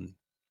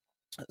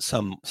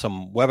some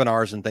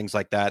webinars and things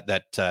like that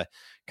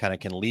kind of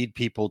can lead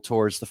people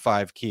towards the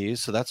 5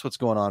 keys. So that's what's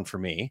going on for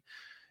me.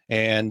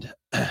 And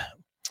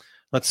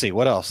let's see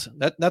what else.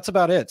 That's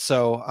about it.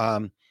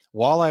 So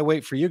while I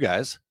wait for you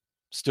guys,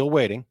 still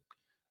waiting,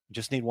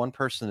 just need one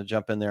person to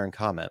jump in there and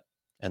comment,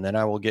 and then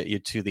I will get you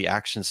to the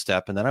action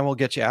step, and then I will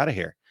get you out of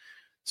here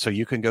so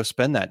you can go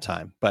spend that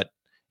time. But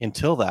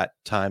until that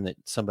time that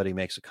somebody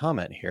makes a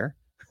comment here,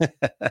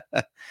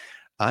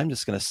 I'm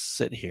just going to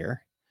sit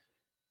here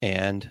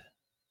and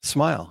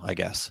smile, I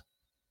guess.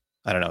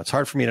 I don't know. It's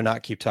hard for me to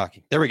not keep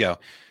talking. There we go.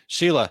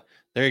 Sheila,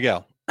 there you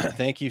go.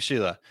 Thank you,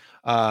 Sheila.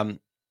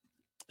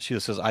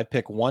 Sheila says, I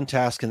pick one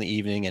task in the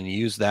evening and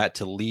use that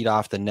to lead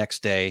off the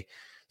next day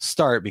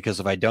start,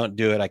 because if I don't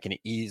do it, I can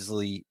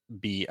easily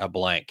be a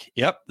blank.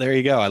 Yep. There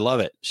you go. I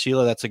love it.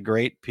 Sheila, that's a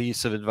great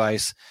piece of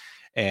advice.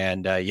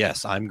 And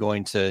yes, I'm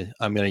going to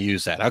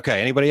use that. Okay.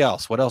 Anybody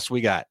else? What else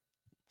we got?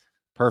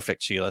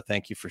 Perfect, Sheila.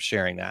 Thank you for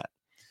sharing that.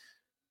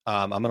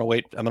 I'm going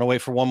to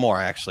wait for one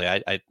more. Actually,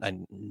 I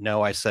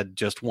know I said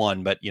just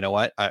one, but you know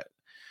what?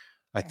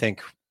 I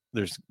think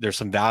there's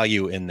some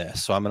value in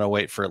this. So I'm going to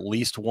wait for at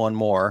least one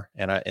more.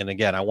 And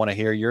again, I want to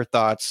hear your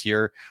thoughts,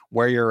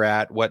 where you're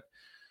at,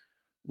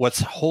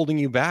 what's holding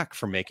you back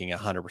from making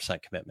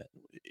 100% commitment.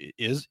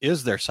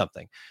 Is there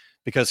something?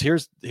 Because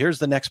here's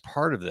the next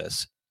part of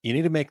this. You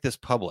need to make this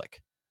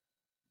public,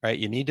 right?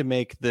 You need to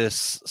make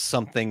this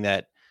something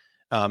that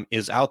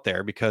is out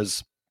there,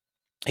 because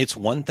it's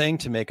one thing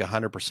to make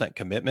 100%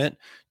 commitment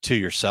to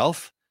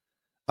yourself.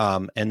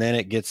 And then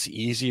it gets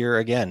easier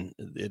again.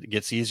 It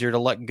gets easier to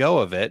let go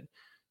of it,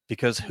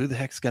 because who the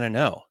heck's going to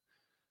know?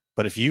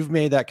 But if you've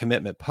made that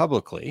commitment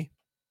publicly,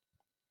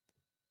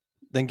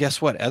 then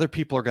guess what? Other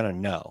people are going to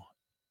know.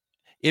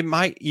 You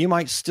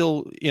might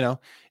still,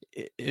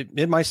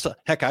 it might still,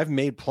 heck, I've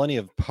made plenty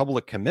of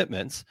public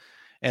commitments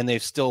and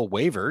they've still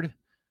wavered,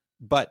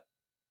 but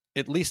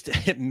at least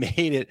it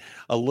made it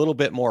a little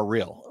bit more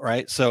real,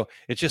 right? So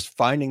it's just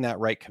finding that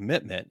right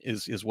commitment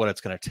is what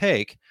it's going to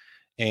take.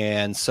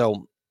 And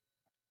so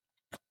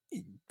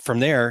from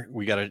there,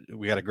 we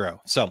gotta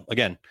grow. So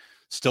again,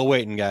 still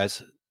waiting,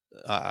 guys.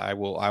 I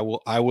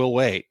will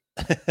wait.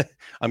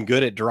 I'm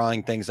good at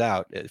drawing things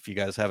out. If you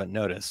guys haven't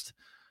noticed,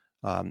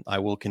 I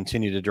will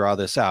continue to draw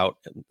this out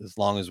as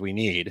long as we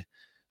need.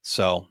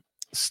 So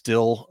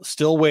still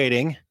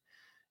waiting.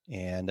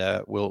 And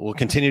we'll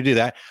continue to do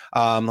that.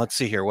 Let's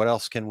see here. What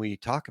else can we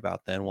talk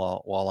about then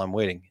while I'm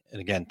waiting?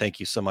 And again, thank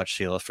you so much,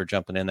 Sheila, for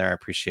jumping in there. I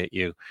appreciate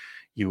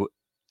you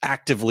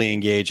actively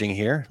engaging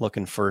here.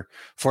 Looking for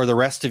the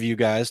rest of you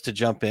guys to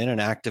jump in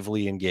and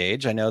actively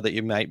engage. I know that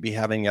you might be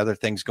having other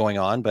things going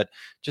on, but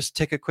just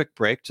take a quick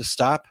break to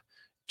stop,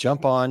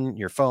 jump on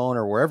your phone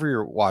or wherever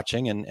you're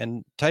watching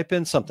and type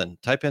in something,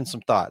 type in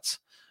some thoughts.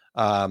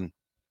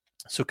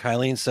 So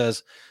Kylene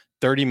says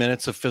 30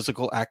 minutes of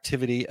physical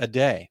activity a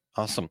day.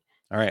 Awesome.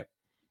 All right.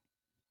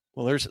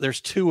 Well,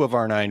 there's 2 of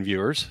our 9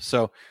 viewers.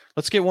 So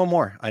let's get one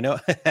more. I know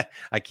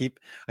I keep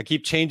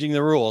changing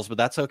the rules, but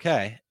that's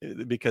okay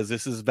because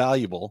this is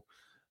valuable.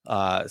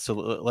 So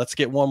let's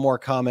get one more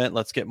comment.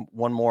 Let's get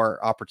one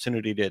more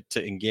opportunity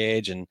to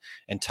engage and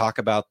talk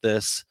about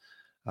this.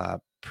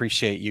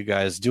 Appreciate you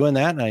guys doing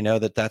that. And I know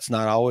that that's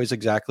not always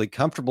exactly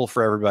comfortable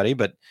for everybody,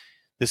 but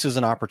this is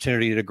an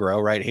opportunity to grow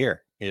right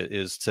here. It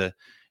is to,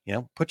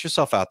 put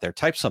yourself out there,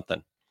 type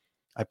something.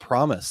 I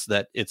promise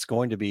that it's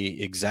going to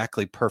be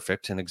exactly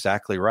perfect and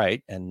exactly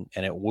right. And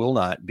it will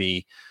not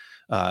be,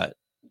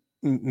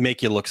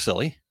 make you look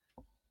silly,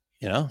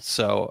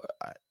 so,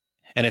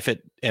 and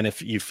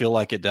if you feel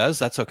like it does,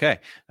 that's okay.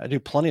 I do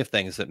plenty of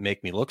things that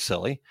make me look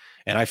silly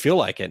and I feel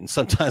like it. And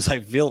sometimes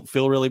I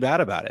feel really bad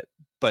about it,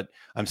 but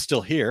I'm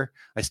still here.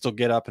 I still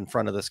get up in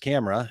front of this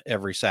camera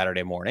every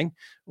Saturday morning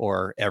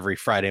or every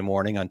Friday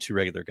morning on 2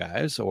 Regular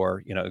Guys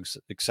or,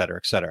 et cetera,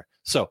 et cetera.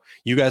 So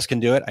you guys can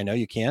do it. I know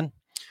you can.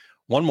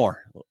 One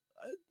more.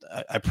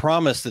 I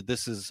promise that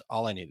this is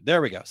all I need.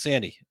 There we go.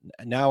 Sandy.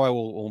 Now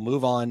we'll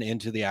move on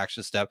into the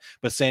action step.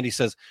 But Sandy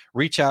says,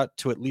 reach out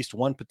to at least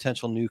one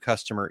potential new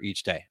customer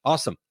each day.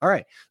 Awesome. All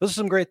right. Those are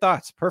some great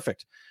thoughts.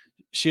 Perfect.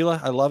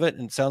 Sheila, I love it.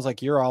 And it sounds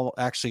like you're all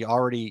actually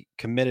already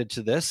committed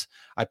to this.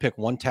 I pick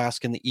one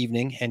task in the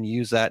evening and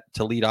use that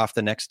to lead off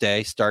the next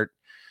day,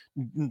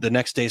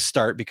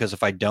 because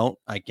if I don't,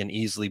 I can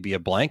easily be a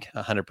blank.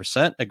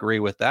 100% agree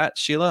with that.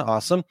 Sheila,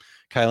 awesome.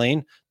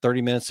 Kylene,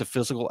 30 minutes of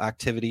physical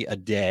activity a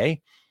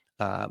day.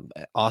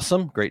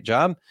 Awesome. Great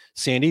job.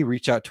 Sandy,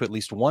 reach out to at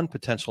least one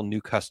potential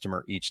new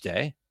customer each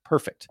day.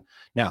 Perfect.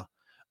 Now,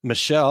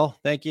 Michelle,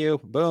 thank you.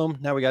 Boom.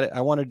 Now we got it.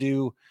 I want to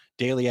do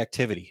daily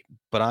activity,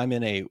 but I'm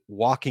in a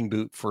walking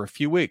boot for a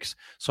few weeks.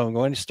 So I'm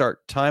going to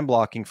start time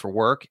blocking for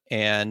work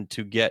and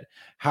to get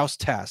house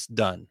tasks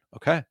done.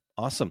 Okay.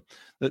 Awesome.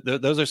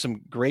 Those are some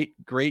great,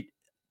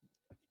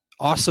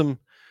 awesome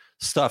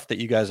stuff that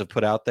you guys have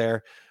put out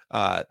there.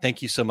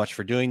 Thank you so much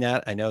for doing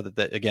that. I know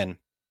that again,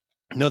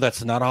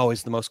 that's not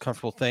always the most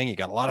comfortable thing. You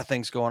got a lot of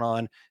things going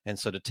on. And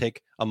so to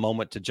take a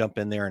moment to jump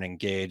in there and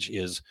engage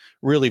is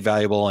really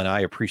valuable. And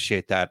I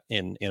appreciate that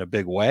in a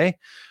big way.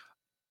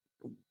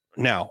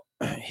 Now,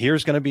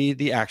 here's going to be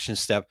the action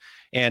step.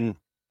 And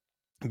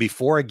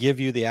before I give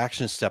you the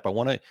action step, I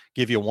want to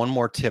give you one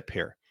more tip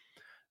here.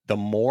 The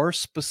more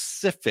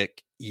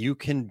specific you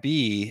can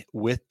be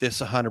with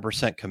this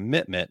 100%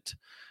 commitment,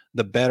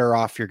 the better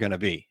off you're going to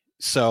be.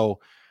 So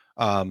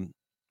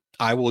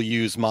I will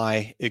use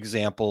my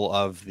example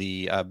of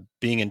the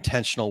being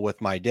intentional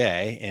with my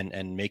day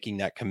and making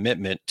that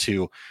commitment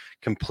to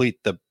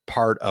complete the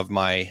part of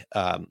my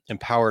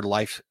Empowered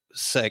Life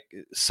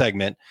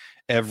segment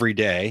every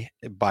day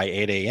by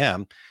 8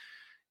 a.m.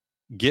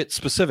 Get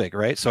specific,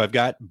 right? So I've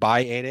got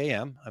by 8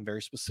 a.m. I'm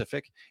very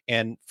specific.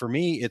 And for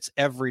me, it's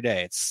every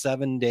day. It's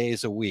 7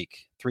 days a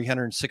week,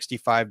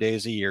 365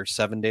 days a year,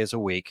 7 days a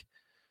week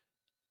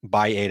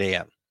by 8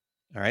 a.m.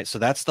 All right. So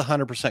that's the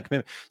 100%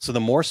 commitment. So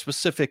the more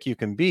specific you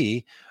can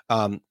be,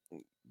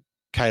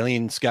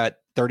 Kylene's got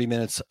 30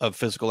 minutes of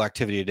physical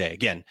activity a day.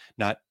 Again,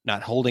 not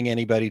holding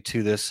anybody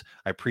to this.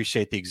 I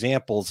appreciate the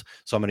examples.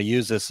 So I'm going to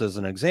use this as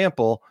an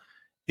example.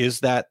 Is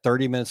that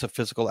 30 minutes of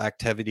physical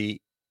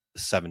activity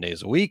 7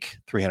 days a week,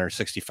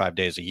 365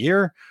 days a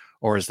year,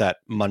 or is that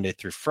Monday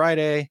through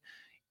Friday?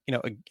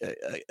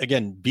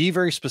 Again, be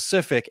very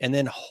specific and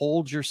then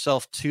hold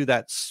yourself to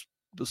that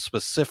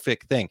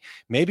specific thing.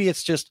 Maybe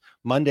it's just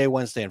Monday,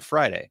 Wednesday, and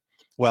Friday.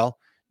 Well,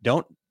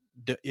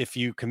 if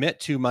you commit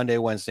to Monday,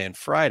 Wednesday, and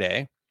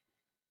Friday.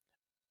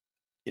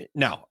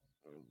 Now,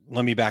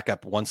 let me back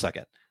up 1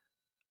 second.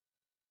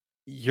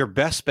 Your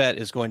best bet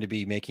is going to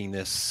be making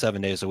this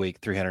 7 days a week,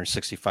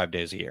 365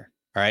 days a year.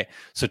 All right.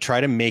 So try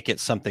to make it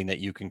something that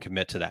you can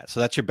commit to that. So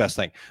that's your best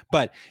thing.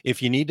 But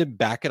if you need to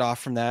back it off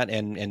from that,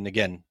 and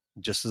again,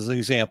 just as an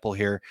example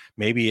here,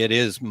 maybe it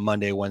is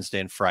Monday,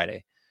 Wednesday, and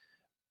Friday.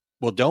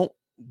 Well, don't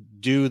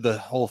do the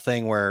whole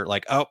thing where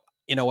like, oh,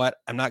 you know what?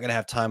 I'm not going to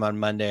have time on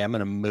Monday. I'm going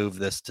to move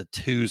this to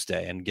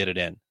Tuesday and get it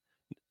in.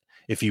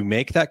 If you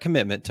make that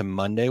commitment to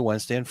Monday,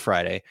 Wednesday, and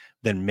Friday,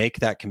 then make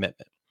that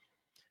commitment.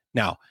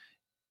 Now,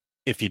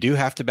 if you do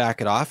have to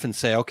back it off and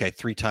say, okay,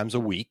 3 times a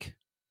week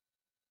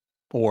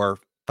or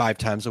 5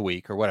 times a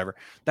week or whatever,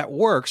 that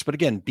works. But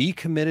again, be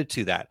committed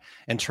to that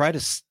and try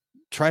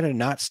to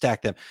not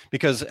stack them,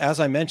 because as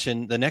I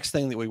mentioned, the next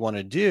thing that we want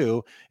to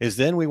do is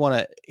then we want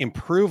to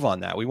improve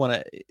on that. We want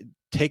to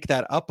take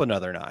that up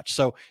another notch.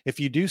 So if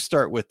you do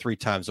start with 3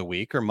 times a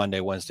week or Monday,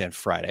 Wednesday, and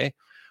Friday,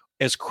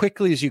 as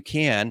quickly as you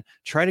can,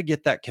 try to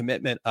get that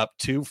commitment up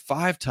to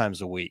 5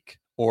 times a week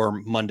or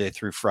Monday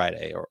through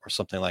Friday or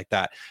something like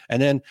that. And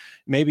then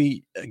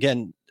maybe,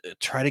 again,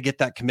 try to get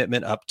that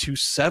commitment up to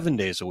 7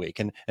 days a week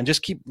and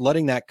just keep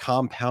letting that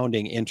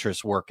compounding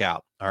interest work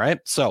out. All right.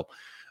 So,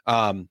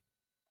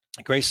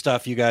 great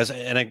stuff, you guys.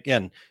 And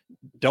again,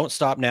 don't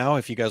stop now.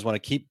 If you guys want to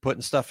keep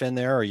putting stuff in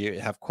there, or you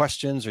have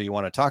questions, or you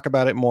want to talk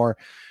about it more,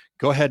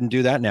 go ahead and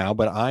do that now.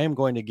 But I am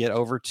going to get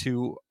over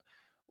to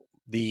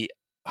the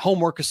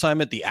homework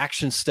assignment, the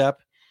action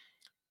step.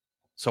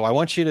 So I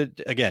want you to,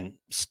 again,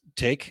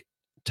 take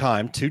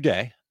time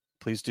today.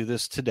 Please do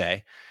this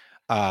today.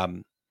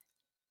 And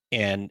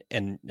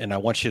I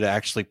want you to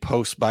actually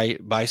post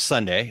by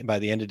Sunday, by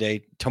the end of the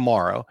day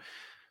tomorrow.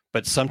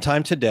 But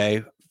sometime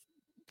today,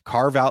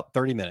 carve out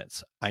 30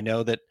 minutes. I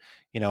know that,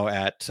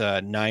 at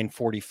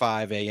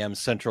 9:45 a.m.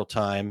 Central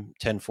Time,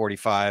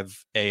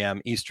 10:45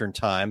 a.m. Eastern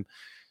Time,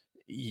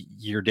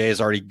 your day has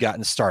already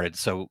gotten started.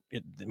 So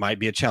it might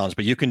be a challenge,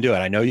 but you can do it.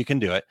 I know you can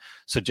do it.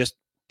 So just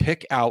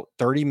pick out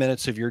 30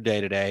 minutes of your day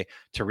today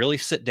to really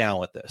sit down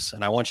with this.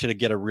 And I want you to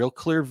get a real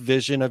clear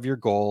vision of your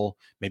goal.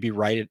 Maybe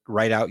write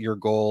out your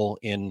goal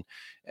in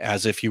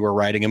as if you were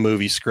writing a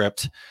movie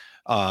script,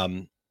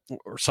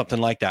 or something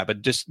like that.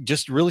 But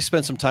just really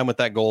spend some time with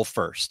that goal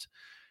first.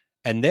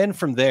 And then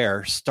from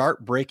there,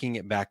 start breaking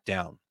it back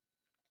down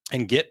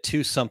and get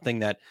to something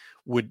that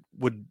would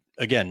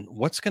again,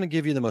 what's going to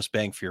give you the most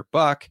bang for your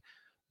buck,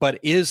 but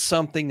is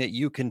something that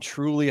you can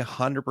truly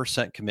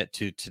 100% commit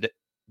to today,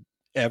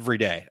 every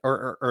day,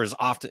 or as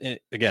often,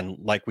 again,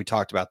 like we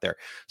talked about there,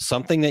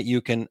 something that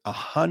you can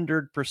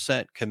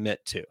 100%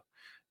 commit to.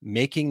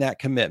 Making that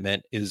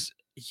commitment is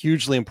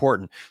hugely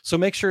important. So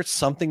make sure it's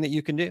something that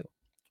you can do,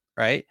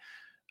 right?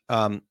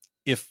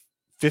 If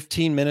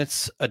 15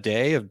 minutes a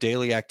day of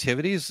daily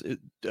activities,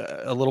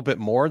 a little bit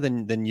more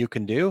than you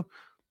can do,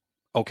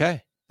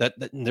 okay, that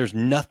there's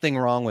nothing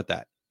wrong with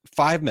that.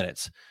 5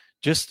 minutes,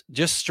 just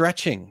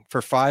stretching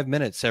for 5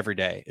 minutes every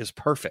day is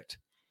perfect.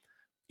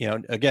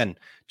 Again,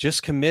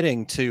 just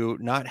committing to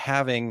not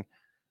having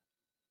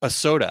a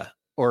soda.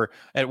 Or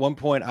at one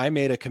point, I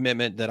made a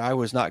commitment that I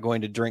was not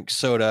going to drink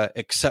soda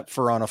except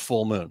for on a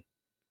full moon,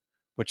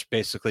 which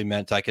basically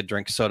meant I could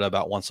drink soda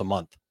about once a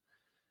month.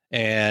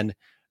 And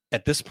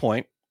at this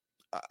point,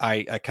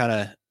 I kind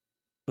of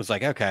was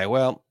like, okay,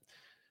 well,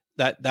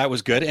 that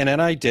was good. And then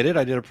I did it.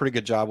 I did a pretty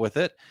good job with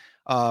it.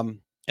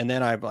 And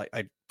then I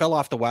fell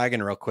off the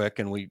wagon real quick,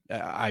 and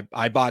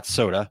I bought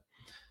soda.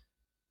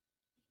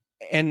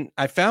 And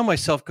I found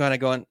myself kind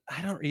of going,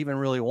 I don't even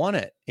really want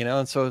it,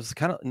 And so it's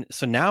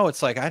so now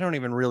it's like, I don't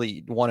even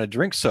really want to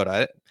drink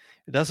soda.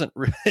 It doesn't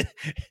really,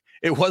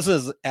 it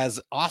wasn't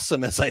as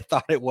awesome as I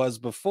thought it was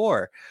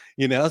before,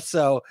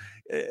 So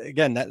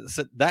again,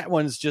 that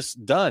one's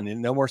just done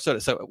and no more soda.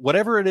 So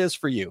whatever it is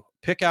for you,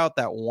 pick out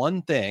that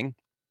one thing.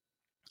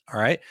 All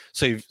right.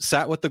 So you've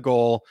sat with the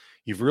goal.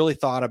 You've really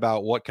thought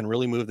about what can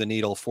really move the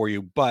needle for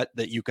you, but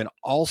that you can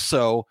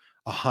also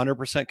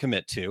 100%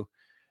 commit to.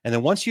 And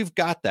then once you've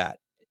got that,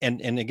 and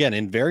again,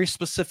 in very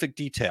specific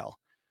detail,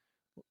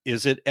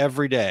 is it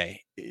every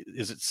day?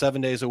 Is it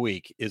 7 days a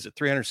week? Is it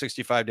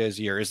 365 days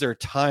a year? Is there a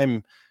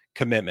time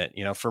commitment?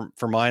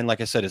 For mine, like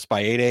I said, it's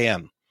by 8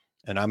 a.m.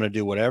 and I'm going to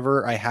do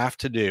whatever I have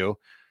to do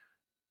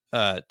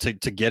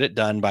to get it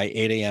done by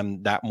 8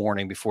 a.m. that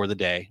morning before the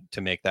day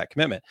to make that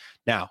commitment.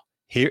 Now,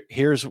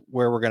 here's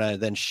where we're going to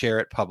then share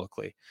it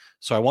publicly.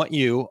 So I want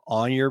you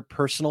on your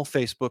personal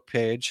Facebook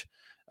page,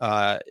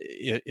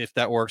 if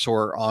that works,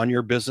 or on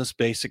your Business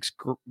Basics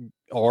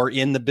or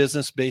in the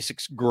Business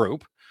Basics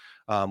group,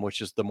 which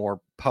is the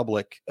more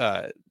public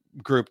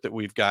group that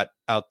we've got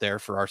out there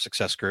for our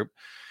success group.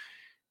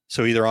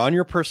 So either on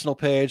your personal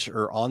page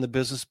or on the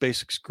Business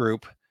Basics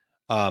group.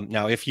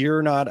 Now, if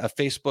you're not a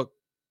Facebook,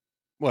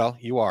 well,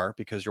 you are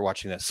because you're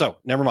watching this. So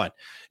never mind.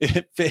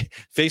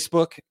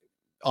 Facebook,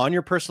 on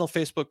your personal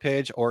Facebook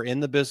page or in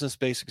the Business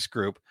Basics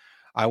group,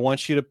 I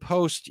want you to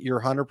post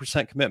your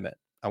 100% commitment.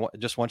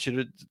 Just want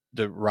you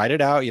to write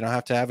it out. You don't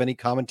have to have any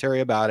commentary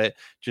about it.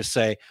 Just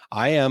say,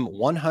 I am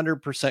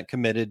 100%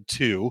 committed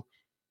to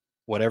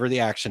whatever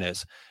the action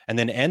is. And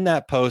then end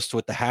that post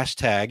with the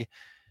hashtag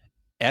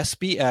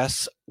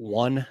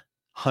SBS100.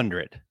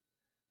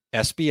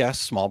 SBS,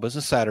 Small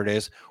Business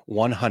Saturdays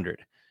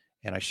 100.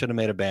 And I should have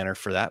made a banner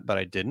for that, but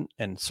I didn't.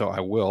 And so I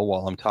will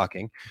while I'm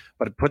talking.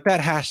 But put that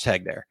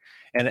hashtag there.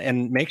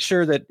 And make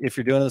sure that if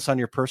you're doing this on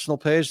your personal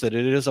page, that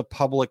it is a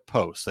public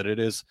post, that it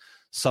is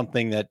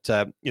something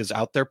that is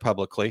out there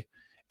publicly.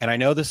 And I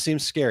know this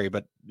seems scary,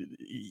 but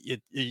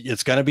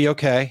it's going to be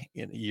okay.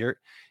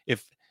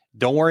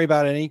 Don't worry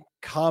about any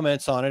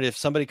comments on it. If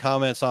somebody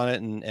comments on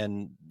it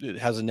and it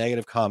has a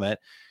negative comment,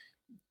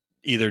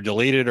 either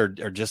delete it or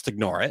just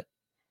ignore it.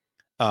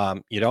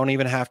 You don't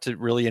even have to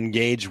really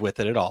engage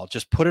with it at all.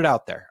 Just put it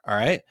out there. All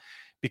right.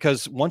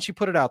 Because once you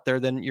put it out there,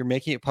 then you're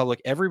making it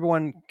public.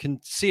 Everyone can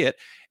see it.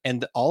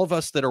 And all of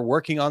us that are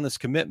working on this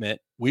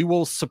commitment, we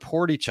will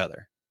support each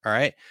other. All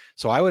right.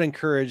 So I would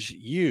encourage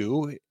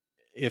you,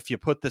 if you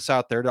put this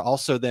out there, to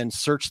also then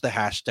search the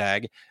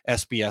hashtag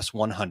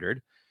SBS100.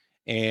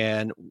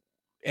 And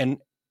and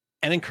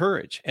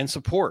encourage and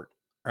support,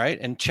 right?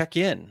 And check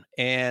in.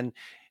 And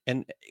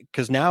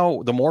because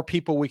now the more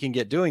people we can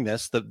get doing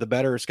this, the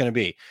better it's going to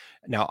be.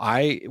 Now,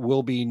 I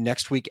will be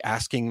next week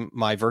asking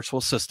my virtual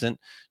assistant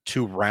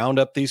to round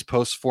up these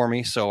posts for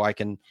me so I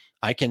can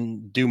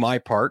do my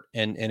part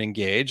and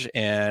engage,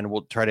 and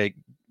we'll try to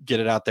get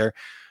it out there.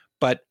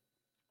 But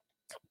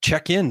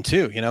check in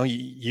too,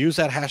 use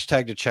that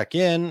hashtag to check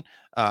in.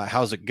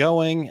 How's it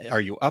going?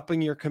 Are you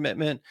upping your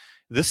commitment?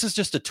 This is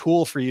just a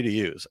tool for you to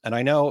use. And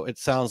I know it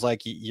sounds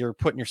like you're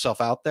putting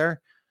yourself out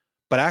there,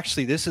 but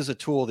actually this is a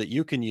tool that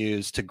you can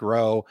use to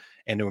grow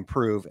and to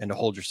improve and to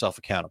hold yourself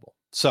accountable.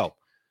 So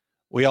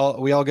we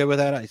all good with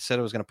that? I said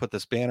I was going to put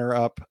this banner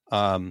up.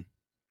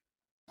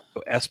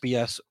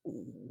 SBS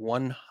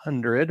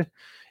 100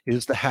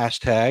 is the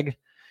hashtag.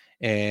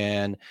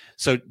 And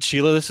so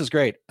Sheila, this is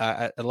great.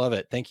 I love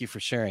it. Thank you for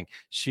sharing.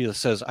 Sheila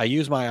says, I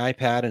use my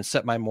iPad and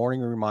set my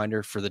morning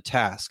reminder for the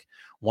task.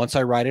 Once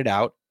I write it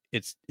out,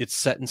 it's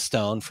set in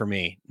stone for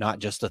me, not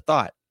just a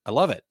thought. I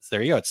love it.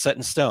 There you go. It's set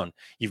in stone.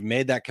 You've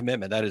made that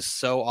commitment. That is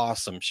so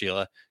awesome,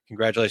 Sheila.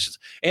 Congratulations.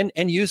 And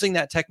using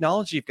that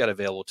technology you've got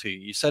available to you.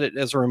 You set it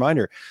as a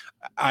reminder.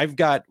 I've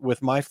got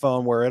with my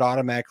phone where it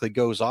automatically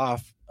goes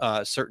off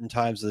certain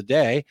times of the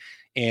day.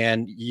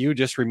 And you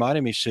just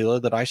reminded me,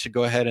 Sheila, that I should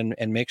go ahead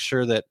and make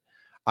sure that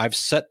I've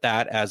set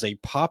that as a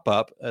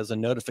pop-up, as a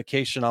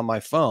notification on my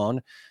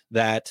phone,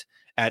 that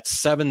at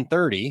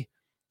 7:30,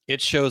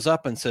 it shows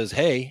up and says,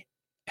 hey,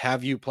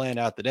 have you planned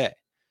out the day?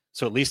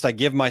 So at least I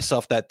give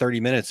myself that 30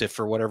 minutes if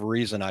for whatever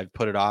reason I've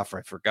put it off or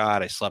I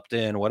forgot, I slept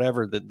in,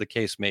 whatever the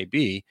case may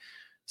be.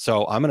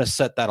 So I'm going to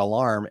set that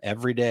alarm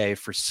every day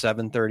for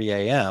 7:30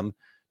 a.m.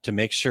 to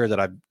make sure that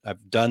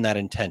I've done that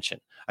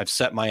intention. I've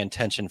set my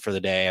intention for the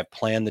day. I've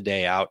planned the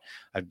day out.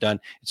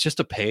 It's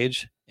just a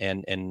page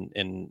and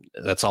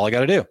that's all I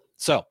got to do.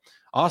 So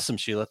awesome,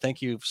 Sheila.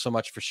 Thank you so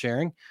much for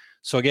sharing.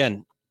 So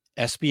again,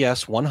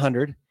 SBS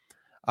 100.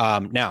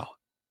 Now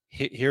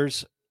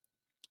here's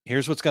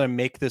what's going to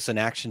make this an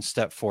action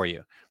step for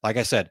you. Like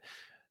I said,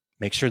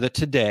 make sure that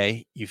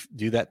today you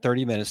do that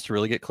 30 minutes to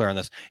really get clear on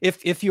this.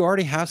 If you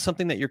already have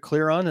something that you're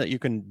clear on that you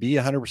can be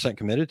 100%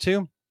 committed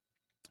to,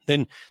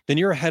 then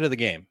you're ahead of the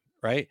game,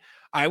 right?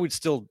 I would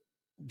still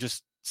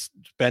just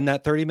spend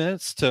that 30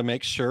 minutes to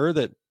make sure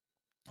that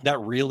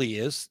really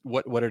is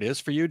what it is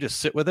for you. Just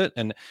sit with it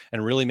and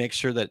really make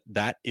sure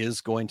that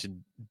is going to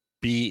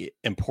be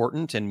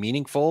important and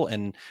meaningful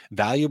and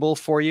valuable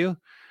for you.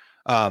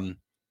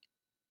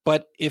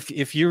 But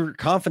if you're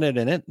confident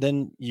in it,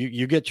 then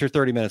you get your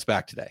 30 minutes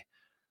back today.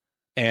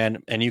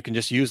 And you can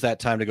just use that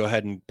time to go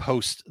ahead and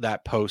post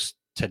that post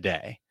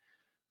today.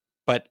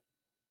 But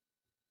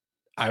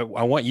I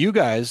want you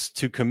guys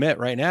to commit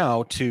right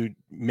now to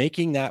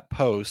making that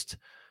post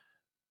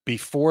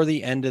before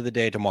the end of the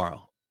day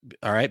tomorrow.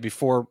 All right.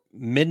 Before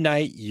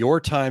midnight, your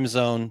time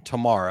zone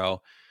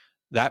tomorrow,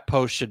 that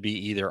post should be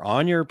either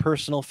on your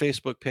personal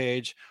Facebook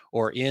page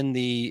or in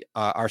the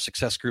our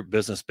Success Group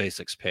Business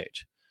Basics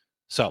page.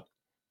 So,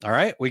 all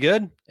right, we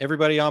good?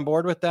 Everybody on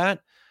board with that?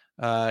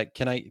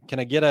 Can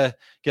I get a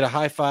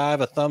high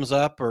five, a thumbs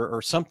up,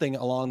 or something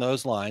along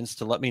those lines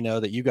to let me know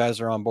that you guys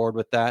are on board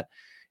with that?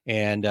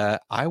 And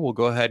I will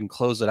go ahead and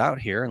close it out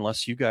here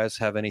unless you guys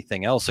have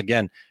anything else.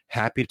 Again,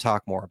 happy to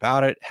talk more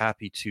about it.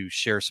 Happy to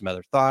share some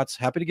other thoughts.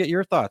 Happy to get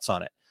your thoughts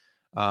on it.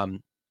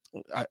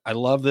 I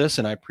love this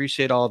and I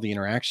appreciate all the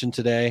interaction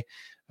today.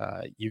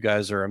 You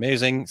guys are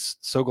amazing.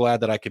 So glad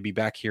that I could be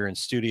back here in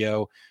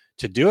studio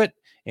to do it.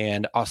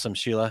 And awesome,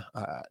 Sheila.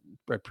 I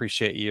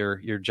appreciate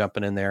your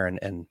jumping in there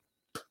and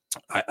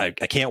I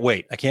can't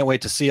wait. I can't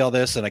wait to see all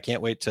this and I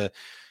can't wait to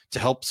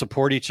help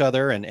support each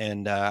other.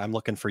 And I'm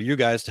looking for you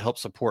guys to help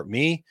support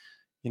me.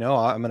 I'm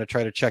going to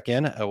try to check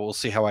in. We'll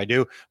see how I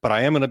do, but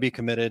I am going to be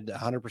committed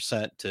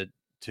 100%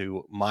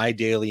 to my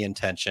daily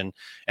intention,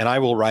 and I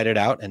will write it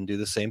out and do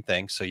the same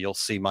thing. So you'll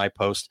see my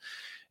post.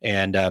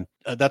 And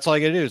that's all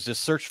you got to do is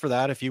just search for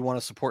that. If you want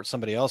to support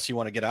somebody else, you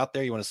want to get out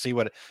there, you want to see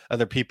what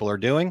other people are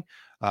doing,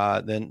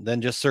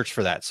 then just search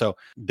for that. So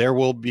there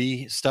will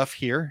be stuff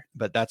here,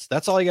 but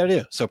that's all you got to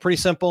do. So pretty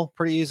simple,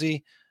 pretty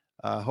easy.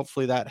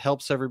 Hopefully that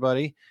helps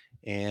everybody.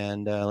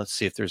 And let's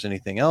see if there's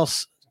anything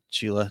else.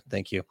 Sheila,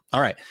 thank you.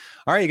 All right,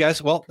 you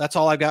guys. Well, that's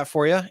all I've got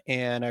for you.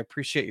 And I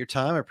appreciate your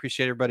time. I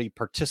appreciate everybody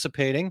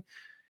participating.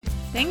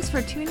 Thanks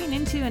for tuning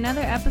into another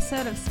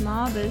episode of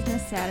Small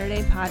Business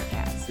Saturday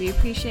Podcast. We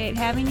appreciate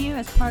having you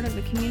as part of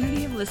the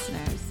community of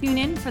listeners. Tune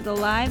in for the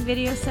live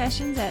video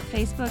sessions at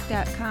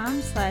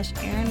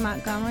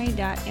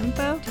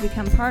facebook.com/AaronMontgomery.info to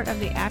become part of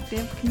the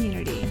active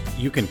community.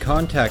 You can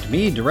contact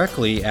me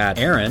directly at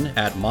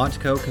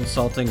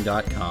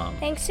Aaron@MontcoConsulting.com.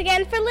 Thanks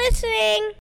again for listening.